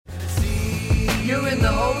You're in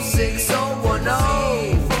the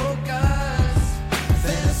 06010. Focus.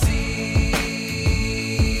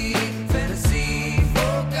 Fantasy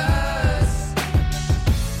Focus.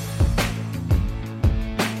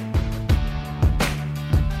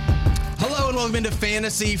 Hello and welcome into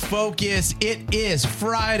Fantasy Focus. It is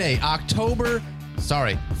Friday, November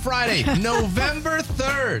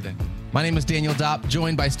 3rd. My name is Daniel Dopp,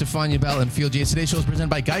 joined by Stefania Bell and Field J. Today's show is presented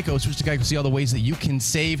by Geico. Switch to Geico to see all the ways that you can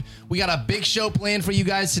save. We got a big show planned for you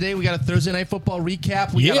guys today. We got a Thursday Night Football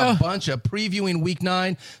recap. We got a bunch of previewing Week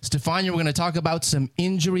 9. Stefania, we're going to talk about some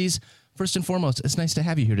injuries. First and foremost, it's nice to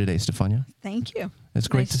have you here today, Stefania. Thank you. It's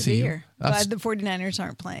great to see you. Here. Glad the 49ers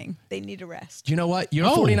aren't playing. They need a rest. You know what? Your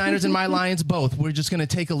 49ers and my Lions both. We're just going to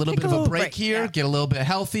take a little bit of a break here, get a little bit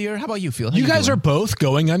healthier. How about you, Phil? You guys are both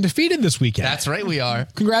going undefeated this weekend. That's right, we are.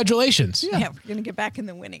 Congratulations. Yeah, we're going to get back in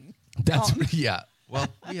the winning. Yeah. Well,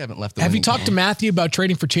 we haven't left the Have you winning talked to Matthew about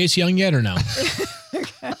trading for Chase Young yet or no?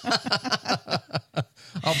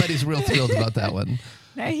 I'll bet he's real thrilled about that one.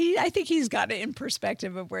 No, I think he's got it in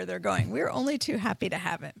perspective of where they're going. We're only too happy to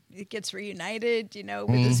have it. It gets reunited, with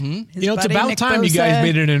his It's buddy, about Nick time Bosa. you guys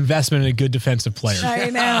made an investment in a good defensive player. I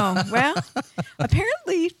know. Well,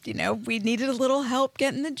 apparently, we needed a little help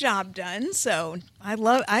getting the job done. So I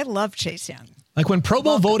love Chase Young. Like when Pro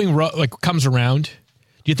Bowl voting comes around,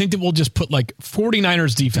 do you think that we'll just put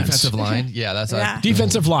 49ers Defensive line. Yeah, that's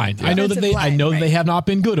defensive line. Yeah. I know that they have not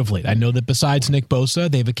been good of late. I know that besides Nick Bosa,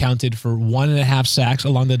 they've accounted for 1.5 sacks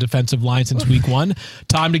along the defensive line since week 1.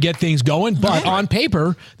 Time to get things going. But on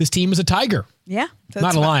paper, this team is a tiger. Yeah.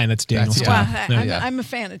 Not a lion. That's Daniel. Well, Yeah. I'm a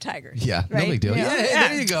fan of tigers. Yeah, no right? big deal. Yeah,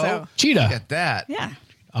 there you go. So, Cheetah. Get that. yeah.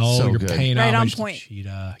 Oh, So you're good. paying Right on homage point. to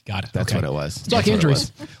Cheetah. Got it. That's Okay. what it was. Let's talk That's what it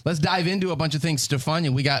injuries. was. Let's dive into a bunch of things.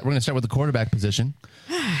 Stefania, we're going to start with the quarterback position.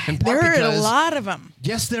 There are a lot of them.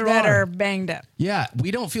 Yes, there that are. are banged up. Yeah,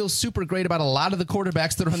 we don't feel super great about a lot of the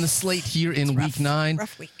quarterbacks that are on the slate here in Week 9.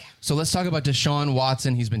 Rough week. So let's talk about Deshaun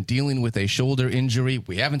Watson. He's been dealing with a shoulder injury.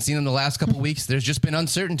 We haven't seen him the last couple weeks. There's just been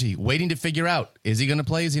uncertainty, waiting to figure out, is he going to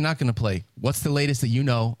play? Is he not going to play? What's the latest that you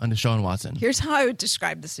know on Deshaun Watson? Here's how I would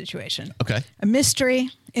describe the situation. Okay. A mystery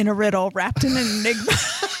in a riddle wrapped in an enigma.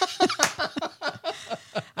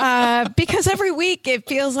 Because every week it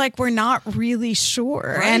feels like we're not really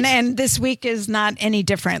sure. Right. And this week is not any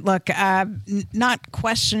different. Look, not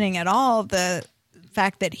questioning at all the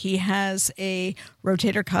fact that he has a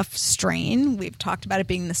rotator cuff strain. We've talked about it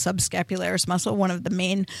being the subscapularis muscle, one of the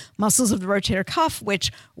main muscles of the rotator cuff, which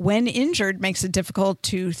when injured makes it difficult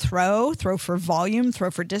to throw for volume, throw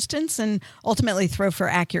for distance, and ultimately throw for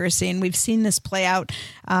accuracy. And we've seen this play out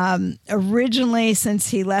originally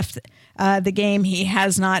since he left the game. He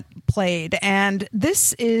has not played. And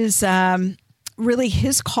this is really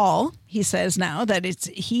his call. He says now that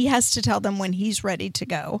he has to tell them when he's ready to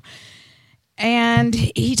go. And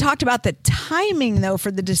he talked about the timing, though,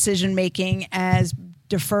 for the decision-making as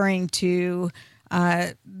deferring to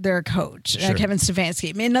their coach, Kevin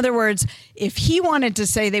Stefanski. In other words, if he wanted to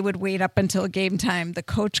say they would wait up until game time, the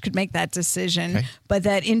coach could make that decision, but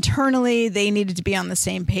that internally they needed to be on the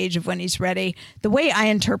same page of when he's ready. The way I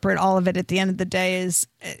interpret all of it at the end of the day is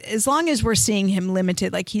as long as we're seeing him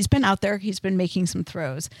limited, like he's been out there, he's been making some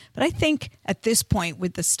throws. But I think at this point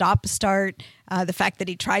with the stop-start, the fact that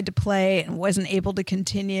he tried to play and wasn't able to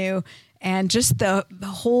continue, and just the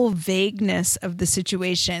whole vagueness of the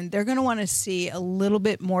situation, they're going to want to see a little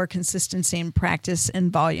bit more consistency in practice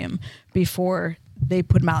and volume before they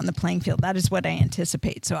put him out in the playing field. That is what I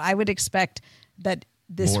anticipate. So I would expect that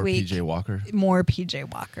this week. More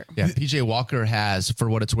PJ Walker. Yeah, PJ Walker has, for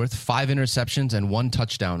what it's worth, 5 interceptions and 1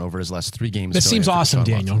 touchdown over his last 3 games. This seems awesome,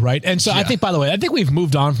 Daniel, right? And so I think, by the way, we've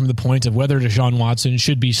moved on from the point of whether Deshaun Watson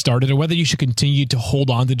should be started or whether you should continue to hold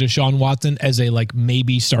on to Deshaun Watson as a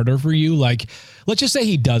maybe starter for you. Let's just say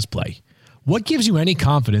he does play. What gives you any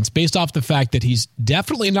confidence based off the fact that he's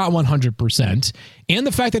definitely not 100% and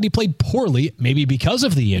the fact that he played poorly, maybe because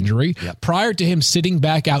of the injury, prior to him sitting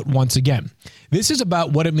back out once again? This is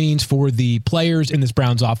about what it means for the players in this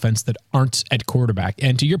Browns offense that aren't at quarterback.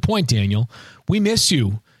 And to your point, Daniel, we miss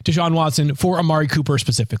you, Deshaun Watson, for Amari Cooper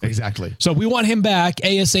specifically. Exactly. So we want him back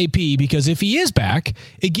ASAP because if he is back,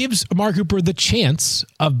 it gives Amari Cooper the chance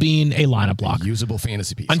of being a lineup block. Usable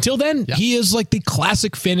fantasy piece. Until then, he is like the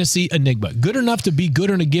classic fantasy enigma. Good enough to be good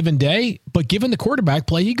on a given day, but given the quarterback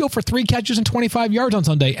play, he'd go for 3 catches and 25 yards on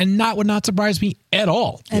Sunday, and would not surprise me at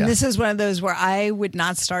all. And this is one of those where I would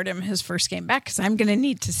not start him his first game back because I'm going to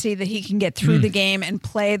need to see that he can get through the game and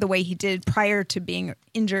play the way he did prior to being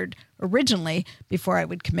injured originally before I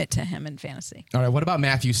would commit to him in fantasy. All right, what about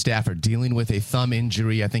Matthew Stafford dealing with a thumb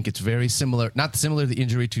injury? I think it's very similar, not similar to the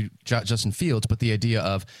injury to Justin Fields, but the idea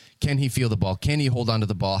of can he feel the ball? Can he hold on to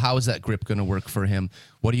the ball? How is that grip going to work for him?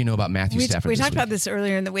 What do you know about Matthew Stafford? We talked about this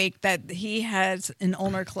earlier in the week, that he has an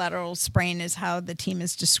ulnar collateral sprain is how the team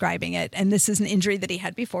is describing it. And this is an injury that he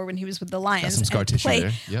had before when he was with the Lions. Got some scar tissue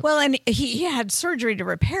there. Yep. Well, and he had surgery to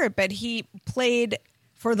repair it, but he played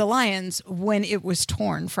for the Lions when it was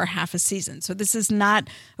torn for half a season. So this is not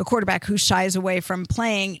a quarterback who shies away from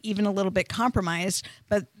playing, even a little bit compromised.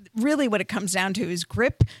 But really what it comes down to is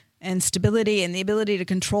grip and stability and the ability to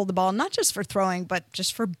control the ball, not just for throwing, but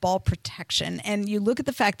just for ball protection. And you look at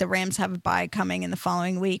the fact that Rams have a bye coming in the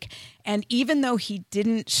following week. And even though he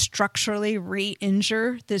didn't structurally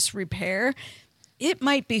re-injure this repair, it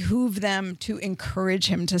might behoove them to encourage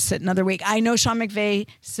him to sit another week. I know Sean McVay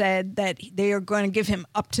said that they are going to give him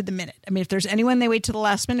up to the minute. I mean, if there's anyone they wait to the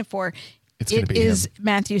last minute for, it is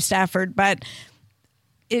Matthew Stafford. But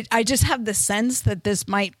I just have the sense that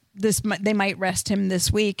they might rest him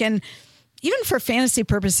this week. And even for fantasy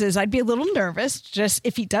purposes, I'd be a little nervous just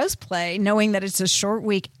if he does play, knowing that it's a short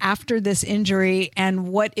week after this injury, and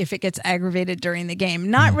what if it gets aggravated during the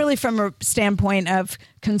game? Not really from a standpoint of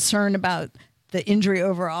concern about the injury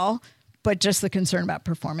overall, but just the concern about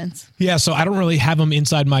performance. Yeah, so I don't really have him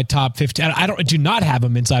inside my top 15. I do not have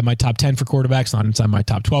him inside my top 10 for quarterbacks, not inside my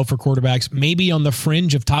top 12 for quarterbacks, maybe on the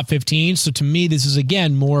fringe of top 15. So to me, this is,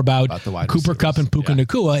 again, more about Cooper Kupp and Puka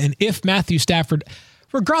Nacua. And if Matthew Stafford,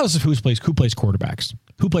 regardless of who plays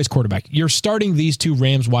quarterback, you're starting these two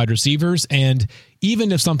Rams wide receivers, and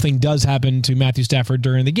even if something does happen to Matthew Stafford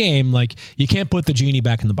during the game, like, you can't put the genie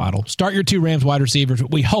back in the bottle. Start your two Rams wide receivers.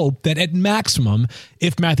 We hope that at maximum,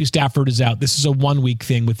 if Matthew Stafford is out, this is a 1 week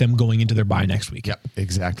thing with them going into their bye next week. Yep,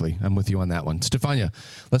 exactly. I'm with you on that one. Stefania,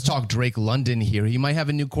 let's talk Drake London here. He might have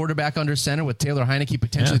a new quarterback under center with Taylor Heineke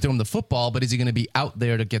potentially throwing the football, but is he going to be out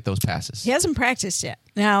there to get those passes? He hasn't practiced yet.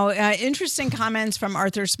 Now, interesting comments from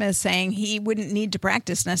Arthur Smith saying he wouldn't need to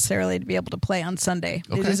practice necessarily to be able to play on Sunday.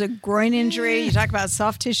 Okay. It is a groin injury. You talk about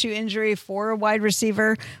soft tissue injury for a wide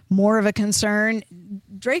receiver, more of a concern.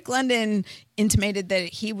 Drake London intimated that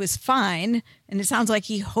he was fine, and it sounds like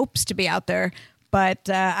he hopes to be out there. But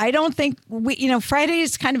I don't think Friday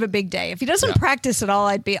is kind of a big day. If he doesn't practice at all,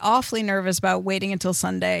 I'd be awfully nervous about waiting until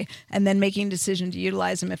Sunday and then making a decision to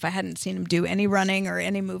utilize him if I hadn't seen him do any running or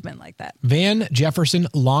any movement like that. Van Jefferson,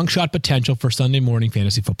 long shot potential for Sunday morning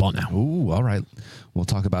fantasy football now. Ooh, all right. We'll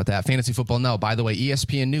talk about that. Fantasy football now. By the way,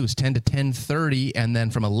 ESPN News, 10 to 10:30, and then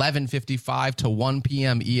from 11:55 to 1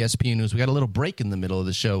 p.m. ESPN News. We got a little break in the middle of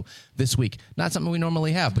the show this week. Not something we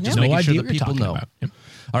normally have, but just making sure that people know. Yep.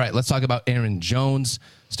 All right, let's talk about Aaron Jones.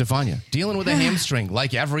 Stefania, dealing with a hamstring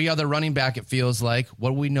like every other running back, it feels like.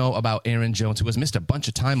 What do we know about Aaron Jones, who has missed a bunch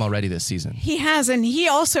of time already this season? He has, and he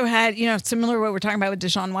also had, similar to what we're talking about with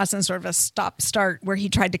Deshaun Watson, sort of a stop-start where he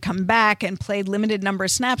tried to come back and played limited number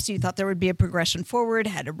of snaps. You thought there would be a progression forward,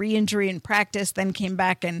 had a re-injury in practice, then came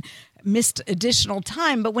back and missed additional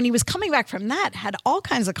time. But when he was coming back from that, had all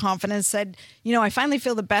kinds of confidence, said, I finally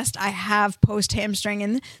feel the best I have post-hamstring.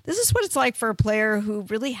 And this is what it's like for a player who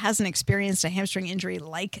really hasn't experienced a hamstring injury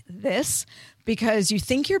like this, because you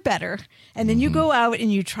think you're better, and then you go out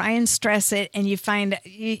and you try and stress it, and you find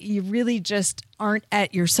you really just aren't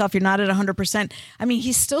at yourself. You're not at 100%. I mean,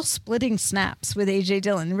 he's still splitting snaps with A.J.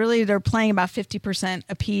 Dillon. Really, they're playing about 50%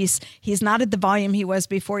 apiece. He's not at the volume he was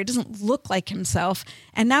before. He doesn't look like himself.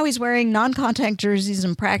 And now he's wearing non-contact jerseys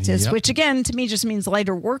in practice, which, again, to me just means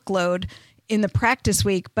lighter workload in the practice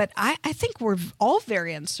week. But I think we're all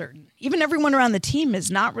very uncertain. Even everyone around the team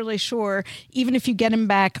is not really sure. Even if you get him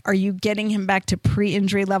back, are you getting him back to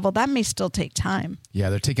pre-injury level? That may still take time. Yeah,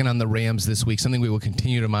 they're taking on the Rams this week, something we will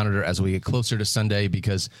continue to monitor as we get closer to Sunday,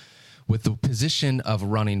 because with the position of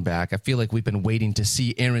running back, I feel like we've been waiting to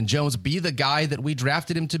see Aaron Jones be the guy that we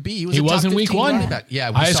drafted him to be. He was in week one.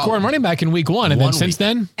 Yeah, highest scoring running back in week one, and then since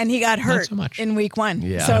then, and he got hurt in week one.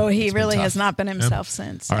 Yeah, so he really has not been himself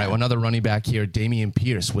since. All right, well, another running back here, Dameon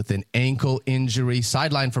Pierce, with an ankle injury,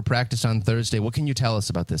 sidelined for practice on Thursday. What can you tell us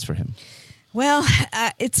about this for him? Well,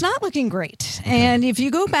 it's not looking great. Okay. And if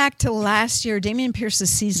you go back to last year, Dameon Pierce's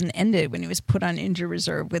season ended when he was put on injury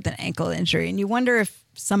reserve with an ankle injury. And you wonder if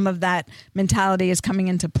some of that mentality is coming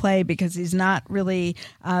into play because he's not really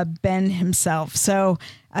been himself. So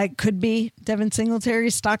it could be Devin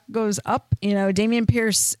Singletary's stock goes up. Dameon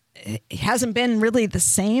Pierce it hasn't been really the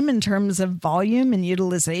same in terms of volume and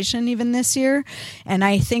utilization even this year. And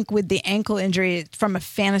I think with the ankle injury, from a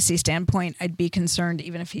fantasy standpoint, I'd be concerned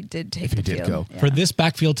even if he did take the field. Go. Yeah. For this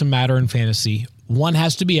backfield to matter in fantasy, one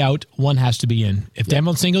has to be out, one has to be in. If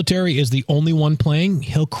Devin Singletary is the only one playing,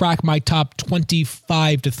 he'll crack my top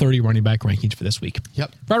 25 to 30 running back rankings for this week.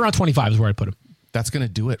 Yep. Right around 25 is where I put him. That's going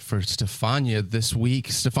to do it for Stefania this week.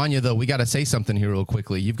 Stefania, though, we got to say something here real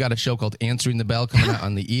quickly. You've got a show called Answering the Bell coming out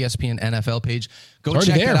on the ESPN NFL page. Go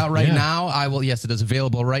check it out right now. I will. Yes, it is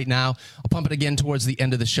available right now. I'll pump it again towards the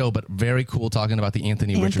end of the show, but very cool talking about the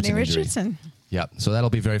Anthony Richardson injury. Yep. So that'll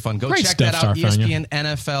be very fun. Go Great check stuff, that out, Starfania.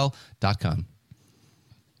 ESPNNFL.com.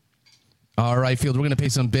 All right, Field, we're going to pay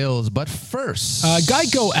some bills, but first...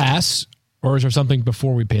 Geico asks, or is there something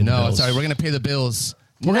before we pay the bills? No, sorry, we're going to pay the bills.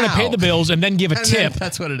 We're going to pay the bills and then give a tip.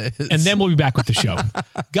 That's what it is. And then we'll be back with the show.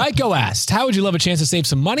 Geico asked, how would you love a chance to save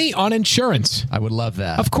some money on insurance? I would love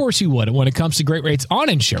that. Of course you would. And when it comes to great rates on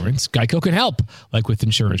insurance, Geico can help, like with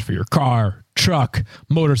insurance for your car, truck,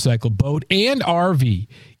 motorcycle, boat, and RV.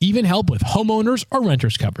 Even help with homeowners or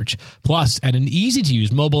renters coverage. Plus, at an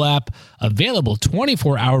easy-to-use mobile app, available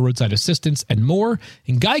 24-hour roadside assistance, and more,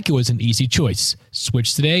 and Geico is an easy choice.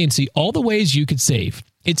 Switch today and see all the ways you could save.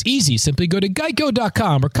 It's easy. Simply go to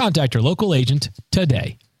geico.com or contact your local agent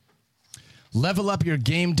today. Level up your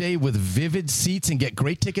game day with Vivid Seats and get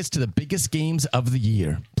great tickets to the biggest games of the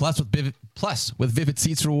year. Plus, with Vivid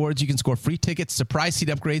Seats rewards, you can score free tickets, surprise seat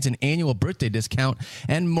upgrades, an annual birthday discount,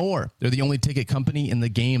 and more. They're the only ticket company in the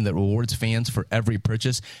game that rewards fans for every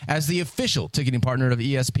purchase. As the official ticketing partner of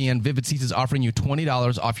ESPN, Vivid Seats is offering you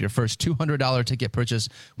 $20 off your first $200 ticket purchase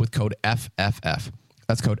with code FFF.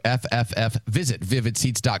 That's code FFF. Visit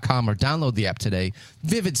vividseats.com or download the app today.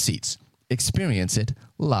 Vivid Seats. Experience it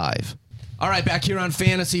live. All right, back here on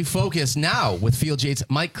Fantasy Focus now with Field Yates,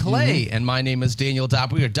 Mike Clay, and my name is Daniel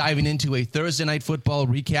Dopp. We are diving into a Thursday Night Football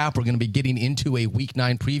recap. We're going to be getting into a Week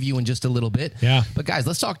 9 preview in just a little bit. Yeah. But, guys,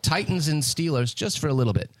 let's talk Titans and Steelers just for a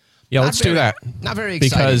little bit. Yeah, let's do that. Not very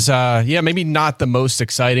exciting. Because, maybe not the most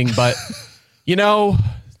exciting, but,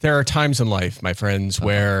 there are times in life, my friends,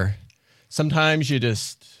 where sometimes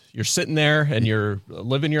you're sitting there and you're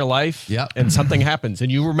living your life, and something happens, and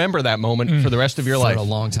you remember that moment for the rest of your life. For a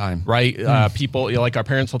long time. Right? People, like our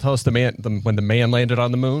parents will tell us when the man landed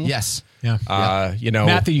on the moon. Yes. Yeah.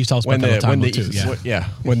 Matthew used to tell us about that all the time,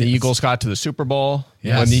 when the Eagles got to the Super Bowl,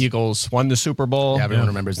 when the Eagles won the Super Bowl, everyone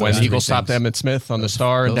remembers when the Eagles stopped Emmitt Smith on the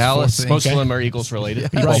Star in Dallas. Most of them are Eagles related.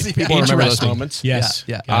 People remember those moments. Yes.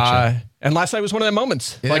 Yeah. Gotcha. And last night was one of the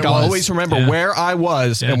moments. It I'll was. always remember where I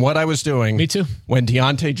was and what I was doing. Me too. When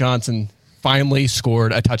Deontay Johnson finally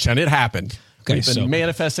scored a touchdown. It happened. Okay, We've been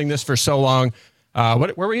manifesting this for so long.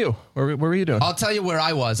 Where were you? Where were you doing? I'll tell you where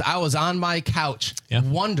I was. I was on my couch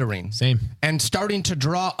wondering. Same. And starting to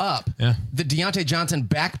draw up the Deontay Johnson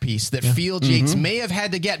back piece that Field Yates may have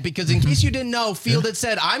had to get, because in case you didn't know, Field had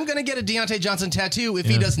said, I'm going to get a Deontay Johnson tattoo if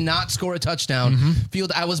he does not score a touchdown.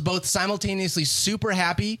 Field, I was both simultaneously super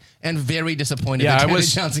happy and very disappointed that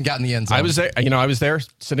Deontay Johnson got in the end zone. I was there, I was there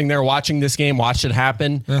sitting there watching this game, watched it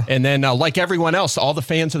happen. And then like everyone else, all the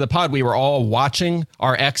fans of the pod, we were all watching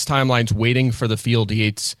our X timelines waiting for the Field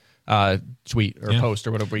Yates tweet or post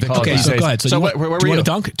or whatever we call it. Okay, so go ahead. So where were you? Do you want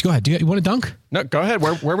to dunk? Go ahead. Do you want to dunk? No, go ahead.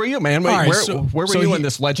 Where were you, man? Where were you when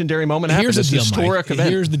this legendary moment happened? Here's the deal, historic Mike. event.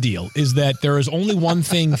 Here's the deal: is that there is only one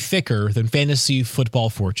thing thicker than fantasy football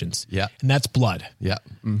fortunes, and that's blood. Yeah.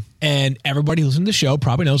 And everybody listening to the show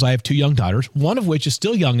probably knows I have two young daughters, one of which is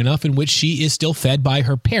still young enough in which she is still fed by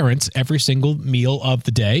her parents every single meal of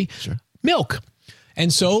the day. Sure. Milk.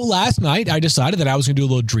 And so last night I decided that I was going to do a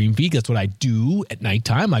little dream feed. That's what I do at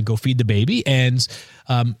nighttime. I go feed the baby. And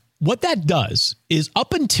what that does is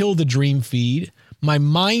up until the dream feed, my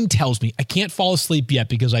mind tells me I can't fall asleep yet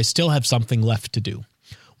because I still have something left to do.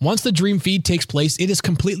 Once the dream feed takes place, it is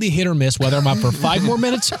completely hit or miss whether I'm up for 5 more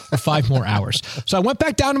minutes or 5 more hours. So I went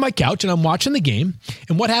back down to my couch and I'm watching the game.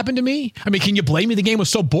 And what happened to me? I mean, can you blame me? The game was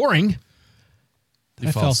so boring.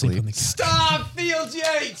 I fell asleep on the couch. Stop, Field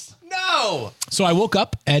Yates! No! So I woke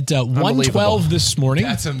up at 1:12 this morning.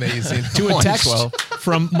 That's amazing. To a text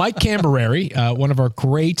from Mike Camberary, one of our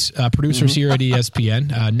great producers here at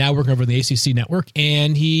ESPN, now working over on the ACC network.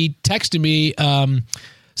 And he texted me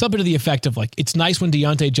something to the effect of like, it's nice when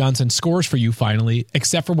Deontay Johnson scores for you finally,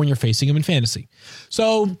 except for when you're facing him in fantasy.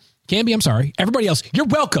 So, Camby, I'm sorry. Everybody else, you're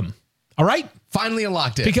welcome. All right? Finally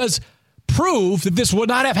unlocked it. Because prove that this would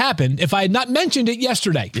not have happened if I had not mentioned it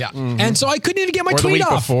yesterday. Yeah. And so I couldn't even get my or tweet the week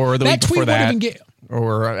off. before, or the week before that.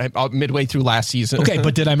 or midway through last season. Okay,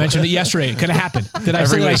 but did I mention it yesterday? It could have happened. Did I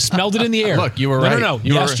say that I smelled it in the air? Look, you were right. No.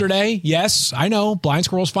 Yesterday, yes, I know. Blind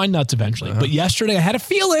squirrels find nuts eventually. But yesterday I had a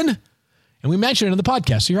feeling, and we mentioned it in the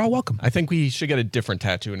podcast, so you're all welcome. I think we should get a different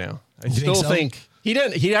tattoo now. I You still think so? think he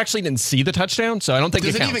didn't. He actually didn't see the touchdown, so I don't think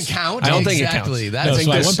Does it it counts. even count? I don't think Exactly. it That's- counts.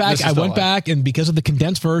 I think So this- I this is went still back, and because of the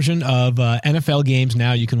condensed version of NFL games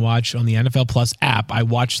now you can watch on the NFL Plus app, I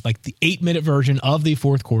watched like the 8-minute version of the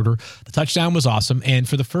fourth quarter. The touchdown was awesome. And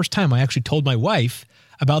for the first time, I actually told my wife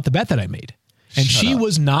about the bet that I made. And she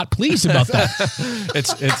was not pleased about that.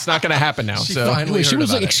 It's not going to happen now. She So finally She heard was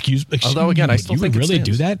about like, it. excuse me. Although, again, I still you think would it really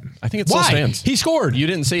do stands. that? I think it Why? still stands. He scored. You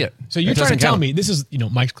didn't see it. So you're It trying to doesn't tell count. me this is,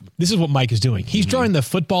 Mike, this is what Mike is doing. He's drawing the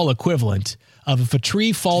football equivalent of if a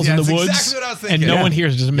tree falls in That's the woods exactly what I was and thinking. no Yeah. one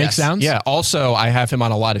hears it. Does it make Yes. sounds? Yeah. Also, I have him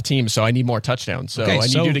on a lot of teams, so I need more touchdowns. So Okay, I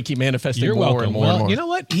need so you to keep manifesting You're more welcome. and more well, and more. you know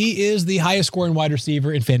what? He is the highest scoring wide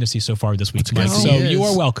receiver in fantasy so far this week, Mike. go. So He you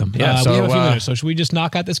is. are welcome. Yeah, we have a few so, minutes. So should we just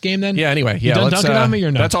knock out this game then? Yeah. Anyway, You done dunking on me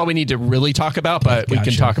or no? That's all we need to really talk about, but we can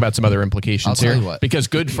Gotcha. talk about some other implications I'll tell here. you what. Because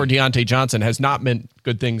good for Deontay Johnson has not meant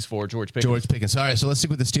good things for George Pickens. George Pickens. All right, so let's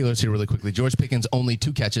stick with the Steelers here really quickly. George Pickens only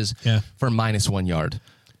 2 catches for -1 yard.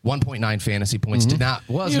 1.9 fantasy points. Was He not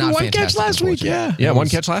had one catch fantastic, last week, unfortunately. Yeah, one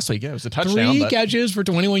catch last week. Yeah, it was a touchdown. 3 but- catches for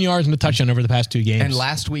 21 yards and a touchdown over the past 2 games. And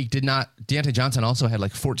last week Deontay Johnson also had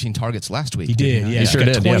like 14 targets last week. He did, yeah. He sure got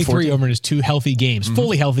did. Yeah, 23 14. over in his 2 healthy games,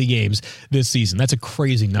 fully healthy games this season. That's a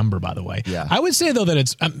crazy number, by the way. Yeah. I would say, though,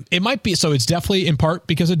 that it might be, so it's definitely in part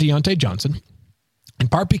because of Deontay Johnson, in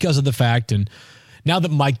part because of the fact, and now that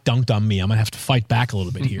Mike dunked on me, I'm going to have to fight back a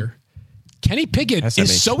little bit here. Kenny Pickett SMH.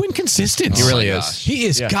 is so inconsistent. He really my is. gosh. He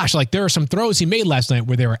is, Yeah. gosh, like there are some throws he made last night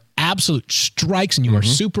where they were absolute strikes and you are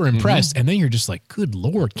super impressed. And then you're just like, good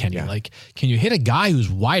Lord, Kenny, like, can you hit a guy who's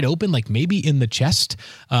wide open, like maybe in the chest?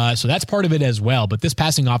 So that's part of it as well. But this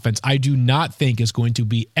passing offense, I do not think is going to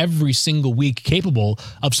be every single week capable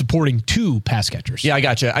of supporting 2 pass catchers. Yeah, I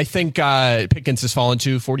got you. I think Pickens has fallen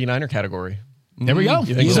to 49er category. There we go.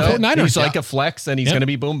 You think He's so? a 49er. He's like a flex, and he's Yep. going to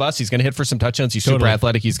be boom bust. He's going to hit for some touchdowns. He's super Totally.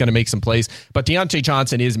 athletic. He's going to make some plays. But Deontay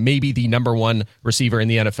Johnson is maybe the number 1 receiver in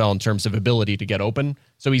the NFL in terms of ability to get open.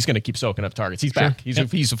 So he's going to keep soaking up targets. He's back.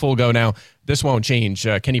 He's a full go now. This won't change.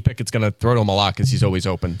 Kenny Pickett's going to throw to him a lot because he's always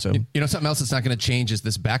open. So You know, something else that's not going to change is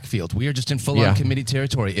this backfield. We are just in full-on Yeah. committee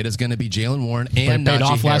territory. It is going to be Jalen Warren But and it paid Najee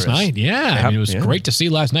off last Harris. night. Yeah. I mean, it was great to see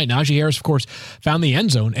last night. Najee Harris, of course, found the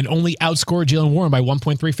end zone and only outscored Jalen Warren by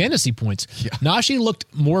 1.3 fantasy points. Najee looked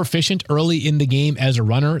more efficient early in the game as a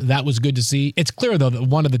runner. That was good to see. It's clear, though, that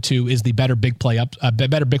one of the two is the better big play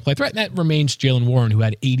threat. And that remains Jalen Warren, who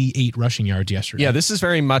had 88 rushing yards yesterday. yeah, this is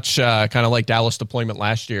very much kind of like Dallas deployment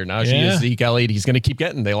last year. Najee is Zeke Elliott. He's going to keep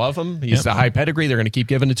getting. They love him. He's a high pedigree. They're going to keep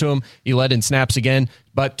giving it to him. He led in snaps again,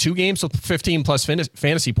 but 2 games with 15 plus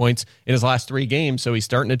fantasy points in his last 3 games. So he's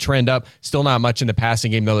starting to trend up. Still not much in the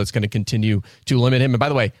passing game, though, that's going to continue to limit him. And by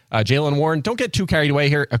the way, Jalen Warren, don't get too carried away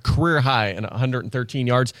here. A career high in 113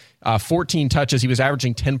 yards, 14 touches. He was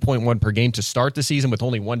averaging 10.1 per game to start the season with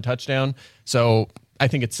only 1 touchdown. So I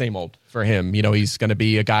think it's same old for him. You know, he's going to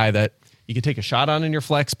be a guy that you can take a shot on in your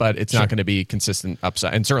flex, but it's not going to be consistent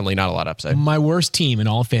upside, and certainly not a lot of upside. My worst team in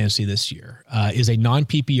all fantasy this year is a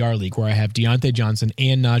non-PPR league where I have Deontay Johnson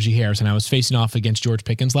and Najee Harris, and I was facing off against George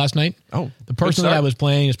Pickens last night. Oh, the good person that start. I was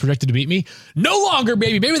playing is projected to beat me. No longer,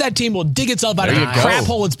 baby. Maybe that team will dig itself out of There the you go. crap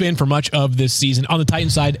hole it's been for much of this season. On the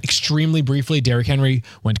Titans side, extremely briefly, Derrick Henry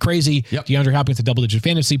went crazy. DeAndre Hopkins had double-digit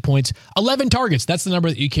fantasy points. 11 targets. That's the number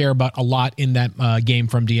that you care about a lot in that game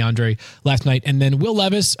from DeAndre last night. And then Will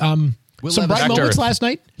Levis, some Levis bright back to moments earth. last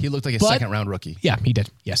night. He looked like a But- second-round rookie. Yeah, he did.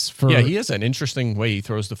 Yes. Yeah, he is an interesting way he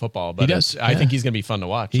throws the football, but He does, I yeah. think he's going to be fun to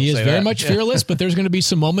watch. He I'll is say very that. much fearless, but there's going to be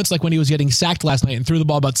some moments like when he was getting sacked last night and threw the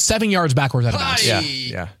ball about 7 yards backwards out of bounds. Hi.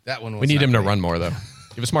 Yeah. That one was We need not him to great. run more, though.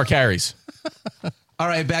 Give us more carries. All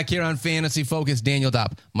right, back here on Fantasy Focus, Daniel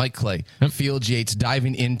Dopp, Mike Clay, Field Yates,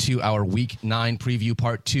 diving into our Week 9 preview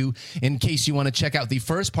part 2. In case you want to check out the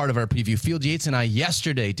first part of our preview, Field Yates and I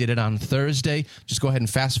yesterday did it on Thursday. Just go ahead and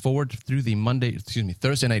fast forward through the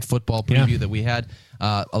Thursday night football preview that we had.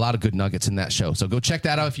 A lot of good nuggets in that show. So go check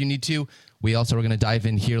that out if you need to. We also are going to dive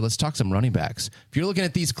in here. Let's talk some running backs. If you're looking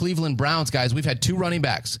at these Cleveland Browns, guys, we've had 2 running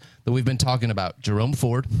backs that we've been talking about. Jerome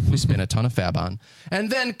Ford, we spent a ton of fab on. And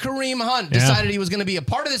then Kareem Hunt decided he was going to be a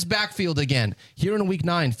part of this backfield again. Here in Week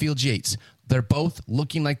 9, Field Yates. They're both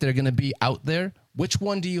looking like they're going to be out there. Which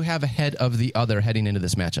one do you have ahead of the other heading into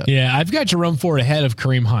this matchup? Yeah, I've got Jerome Ford ahead of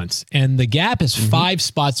Kareem Hunt, and the gap is 5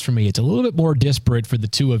 spots for me. It's a little bit more disparate for the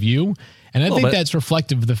two of you, and I think bit. that's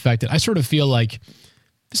reflective of the fact that I sort of feel like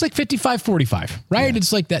it's like 55-45, right?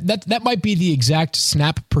 It's like that might be the exact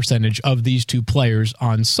snap percentage of these two players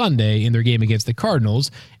on Sunday in their game against the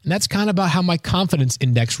Cardinals. And that's kind of about how my confidence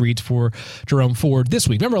index reads for Jerome Ford this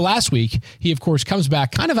week. Remember last week, he, of course, comes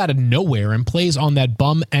back kind of out of nowhere and plays on that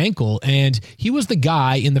bum ankle. And he was the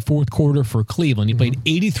guy in the fourth quarter for Cleveland. He played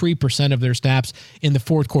 83% of their snaps in the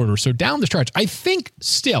fourth quarter. So down the stretch,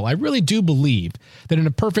 I really do believe that in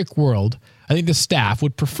a perfect world, I think the staff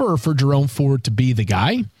would prefer for Jerome Ford to be the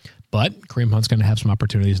guy. But Kareem Hunt's going to have some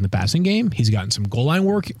opportunities in the passing game. He's gotten some goal line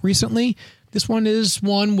work recently. This one is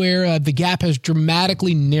one where the gap has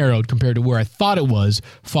dramatically narrowed compared to where I thought it was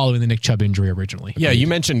following the Nick Chubb injury originally. Yeah, you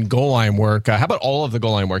mentioned goal line work. How about all of the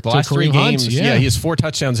goal line work? The last 3 games, he has 4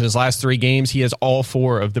 touchdowns in his last 3 games. He has all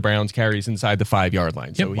 4 of the Browns carries inside the 5-yard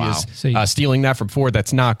line. So he is stealing that from Ford.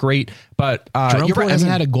 That's not great. But Jerome Ford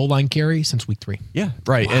hasn't had a goal line carry since week 3. Yeah,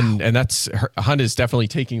 right. Wow. And that's Hunt is definitely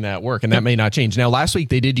taking that work, and that may not change. Now, last week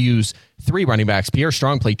they did use 3 running backs. Pierre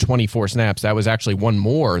Strong played 24 snaps. That was actually 1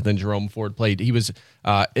 more than Jerome Ford played. He was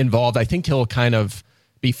involved. I think he'll kind of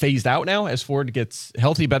be phased out now as Ford gets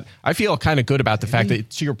healthy, but I feel kind of good about the fact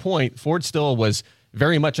that, to your point, Ford still was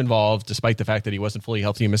very much involved despite the fact that he wasn't fully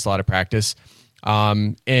healthy and missed a lot of practice.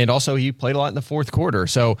 And also he played a lot in the fourth quarter.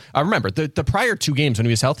 So remember the prior 2 games when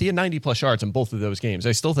he was healthy, he had 90+ yards in both of those games.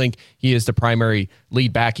 I still think he is the primary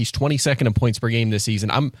lead back. He's 22nd in points per game this season.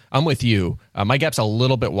 I'm with you. My gap's a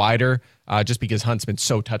little bit wider just because Hunt's been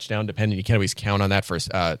so touchdown dependent. You can't always count on that for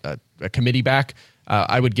a committee back.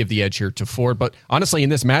 I would give the edge here to Ford. But honestly, in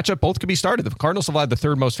this matchup, both could be started. The Cardinals have had the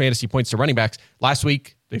 3rd most fantasy points to running backs. Last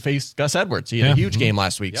week, they faced Gus Edwards. He had a huge game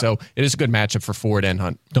last week. Yep. So it is a good matchup for Ford and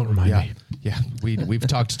Hunt. Don't remind me. Yeah, we've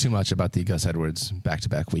talked too much about the Gus Edwards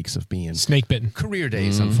back-to-back weeks of being snake bitten career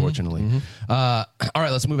days, unfortunately. All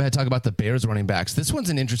right, let's move ahead and talk about the Bears running backs. This one's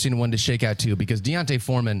an interesting one to shake out too because Deontay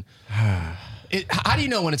Foreman. How do you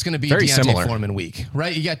know when it's going to be Deontay Foreman week,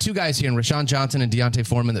 right? You got 2 guys here, in Rashawn Johnson and Deontay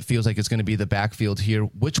Foreman, that feels like it's going to be the backfield here.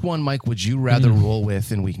 Which one, Mike, would you rather roll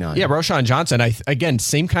with in week 9? Yeah, Rashawn Johnson. Again,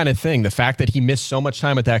 same kind of thing. The fact that he missed so much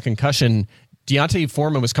time with that concussion. Deontay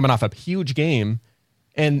Foreman was coming off a huge game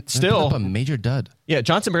and still up a major dud. Yeah,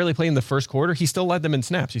 Johnson barely played in the first quarter. He still led them in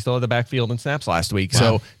snaps. He still had the backfield in snaps last week. Wow.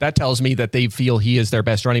 So that tells me that they feel he is their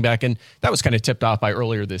best running back. And that was kind of tipped off by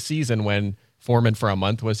earlier this season when Foreman for a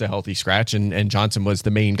month was a healthy scratch and Johnson was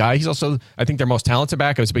the main guy. He's also, I think, their most talented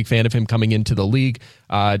back. I was a big fan of him coming into the league.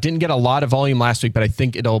 Didn't get a lot of volume last week, but I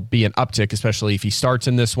think it'll be an uptick, especially if he starts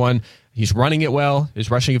in this one. He's running it well.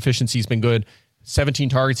 His rushing efficiency's been good. 17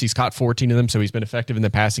 targets. He's caught 14 of them, so he's been effective in the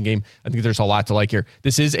passing game. I think there's a lot to like here.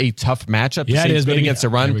 This is a tough matchup. Yeah, it is good against the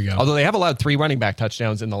run, although they have allowed 3 running back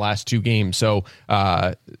touchdowns in the last 2 games. So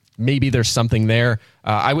maybe there's something there.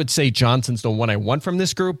 I would say Johnson's the one I want from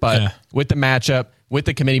this group, but with the matchup, with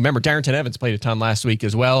the committee, remember Darrington Evans played a ton last week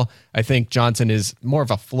as well. I think Johnson is more of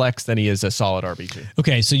a flex than he is a solid RB2.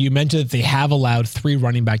 Okay, so you mentioned that they have allowed 3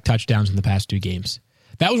 running back touchdowns in the past 2 games.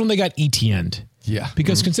 That was when they got ETN'd. Yeah.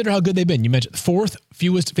 Because consider how good they've been. You mentioned 4th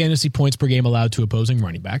fewest fantasy points per game allowed to opposing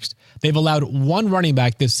running backs. They've allowed 1 running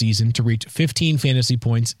back this season to reach 15 fantasy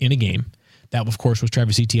points in a game. That, of course, was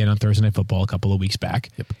Travis Etienne on Thursday Night Football a couple of weeks back.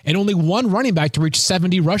 Yep. And only 1 running back to reach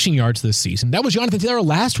 70 rushing yards this season. That was Jonathan Taylor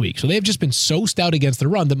last week. So they've just been so stout against the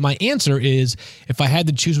run that my answer is, if I had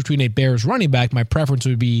to choose between a Bears running back, my preference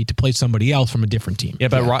would be to play somebody else from a different team. Yeah,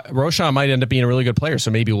 but Rashawn might end up being a really good player, so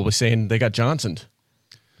maybe we'll be saying they got Johnson.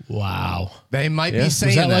 Wow. They might be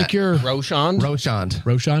saying that. Like your Roshan? Roshan?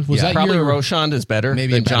 Was that probably your Roshan is better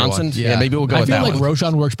maybe than Johnson? Yeah, maybe we'll go with that I feel like one.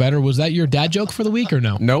 Roshan works better. Was that your dad joke for the week or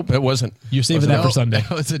no? Nope, it wasn't. You're saving that for Sunday.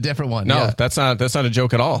 No, it's a different one. No, that's not a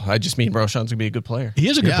joke at all. I just mean Roshan's going to be a good player. He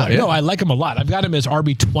is a good player. Yeah. No, I like him a lot. I've got him as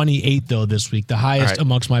RB28 though this week, the highest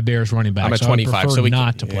amongst my Bears running backs. I'm at 25, so we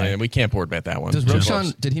not to play. Yeah, we can't board bet that one. Does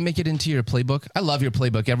Roshan, did he make it into your playbook? I love your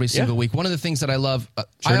playbook every single week. One of the things that I love,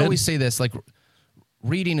 I always say this, like,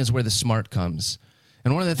 reading is where the smart comes.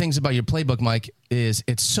 And one of the things about your playbook, Mike, is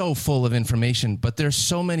it's so full of information, but there's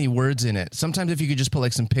so many words in it. Sometimes if you could just put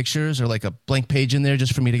like some pictures or like a blank page in there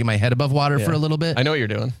just for me to get my head above water for a little bit. I know what you're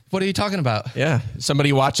doing. What are you talking about? Yeah.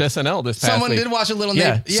 Somebody watched SNL this past Someone week. did watch a little.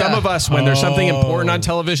 Yeah. Some of us, when there's something important on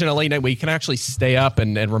television at late night, we can actually stay up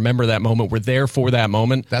and remember that moment. We're there for that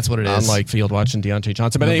moment. That's what it is. Unlike field watching Deontay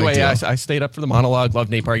Johnson. But anyway, I stayed up for the monologue. Love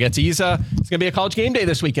Nate Bargatze. It's going to be a College Game Day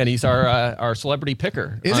this weekend. He's our celebrity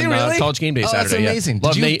picker. Is he really? College Game Day Saturday. That's amazing.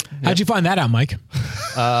 Love Nate. How'd you find that out, Mike?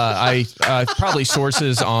 I probably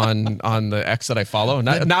sources on the X that I follow,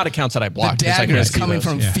 not accounts that I blocked. The dagger is coming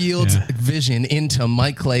from Fields Vision into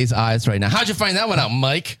Mike Clay's eyes right now. How'd you find that one out,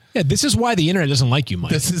 Mike? Yeah, this is why the internet doesn't like you,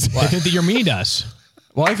 Mike. They think that you're mean to us.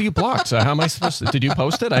 Why have you blocked? So how am I supposed to? Did you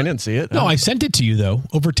post it? I didn't see it. No, I sent it to you though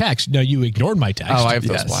over text. No, you ignored my text. Oh, I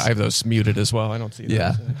have those muted as well. I don't see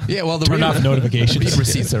those. Yeah. Well, the Turn off notifications. Read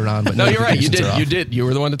receipts are on, but no, you're right. You notifications are did. off. You did. You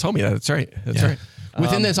were the one that told me that. That's right. That's right.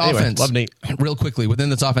 Within this Anyway, offense, love Nate. real quickly, within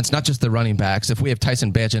this offense, not just the running backs, if we have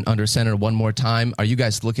Tyson Bagent under center one more time, are you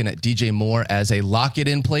guys looking at DJ Moore as a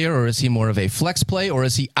lock-it-in player, or is he more of a flex play, or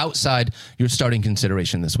is he outside your starting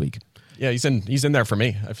consideration this week? Yeah, he's in there for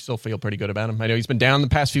me. I still feel pretty good about him. I know he's been down the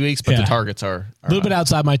past few weeks, but the targets are a little bit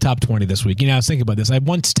outside my top 20 this week. I was thinking about this. I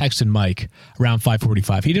once texted Mike around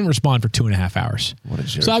 5:45. He didn't respond for 2.5 hours. What a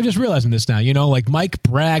jerk. So I'm just realizing this now. Like Mike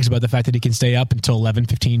brags about the fact that he can stay up until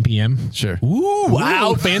 11:15 p.m. Sure. Ooh,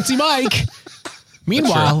 wow, fancy Mike.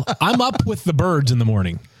 Meanwhile, I'm up with the birds in the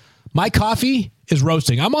morning. My coffee is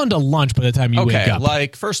roasting. I'm on to lunch by the time you wake up.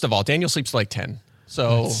 Like, first of all, Daniel sleeps like 10.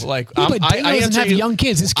 So, like, Yeah, but Daniel I doesn't answer have you. young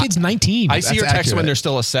kids. His kid's 19. I see your That's text when accurate. there's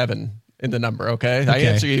still a 7 in the number, okay? I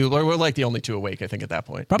answer you. We're like the only 2 awake, I think, at that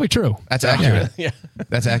point. Probably true. That's accurate. Yeah.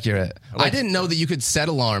 That's accurate. I didn't know that you could set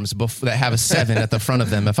alarms that have a 7 at the front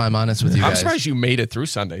of them, if I'm honest with you I'm guys. surprised you made it through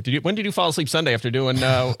Sunday. When did you fall asleep Sunday after doing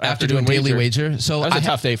After doing Daily Wager. So that was a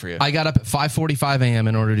tough day for you. I got up at 5:45 a.m.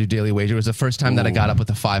 in order to do Daily Wager. It was the first time that I got up with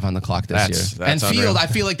a 5 on the clock this year. That's and unreal. I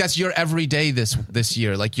feel like that's your everyday this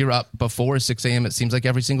year. Like you're up before 6 a.m. It seems like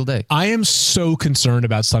every single day. I am so concerned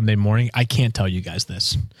about Sunday morning. I can't tell you guys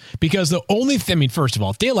this because the only thing, first of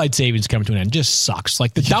all, daylight savings coming to an end just sucks.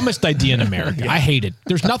 Like the dumbest idea in America. I hate it.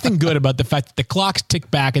 There's nothing good about the fact that the clocks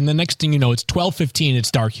tick back and the next thing you know, it's 12:15.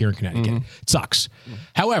 It's dark here in Connecticut. It sucks.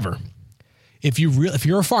 However, if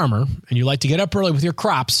you're a farmer and you like to get up early with your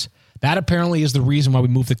crops, that apparently is the reason why we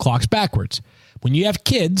move the clocks backwards. When you have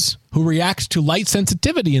kids who react to light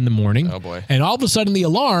sensitivity in the morning, Oh, boy. and all of a sudden the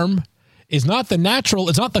alarm is not the natural,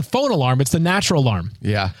 it's not the phone alarm, it's the natural alarm.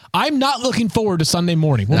 Yeah. I'm not looking forward to Sunday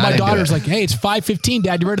morning when Not my into daughter's it. like, hey, it's 5:15,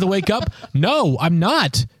 Dad, you ready to wake up? No, I'm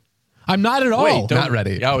not. I'm not at all. Wait, Not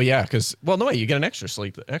ready. Oh, yeah, because, well, no, wait, you get an extra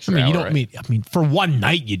sleep, extra I mean, you hour, don't right? mean for one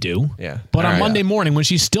night you do. Yeah. But All on right. Monday morning, when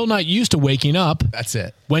she's still not used to waking up, That's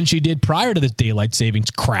it. when she did prior to the daylight savings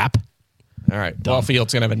crap. All right. Well,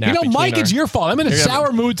 Fields going to have a nap. Mike, it's your fault. I'm in a You're gonna-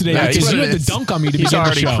 sour mood today Yeah, because he's- you had to dunk on me to He's begin the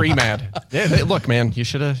already show. pre-mad. Yeah, look, man, you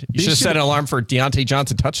should have set an alarm for Deontay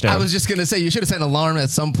Johnson touchdown. I was just gonna say you should have set an alarm at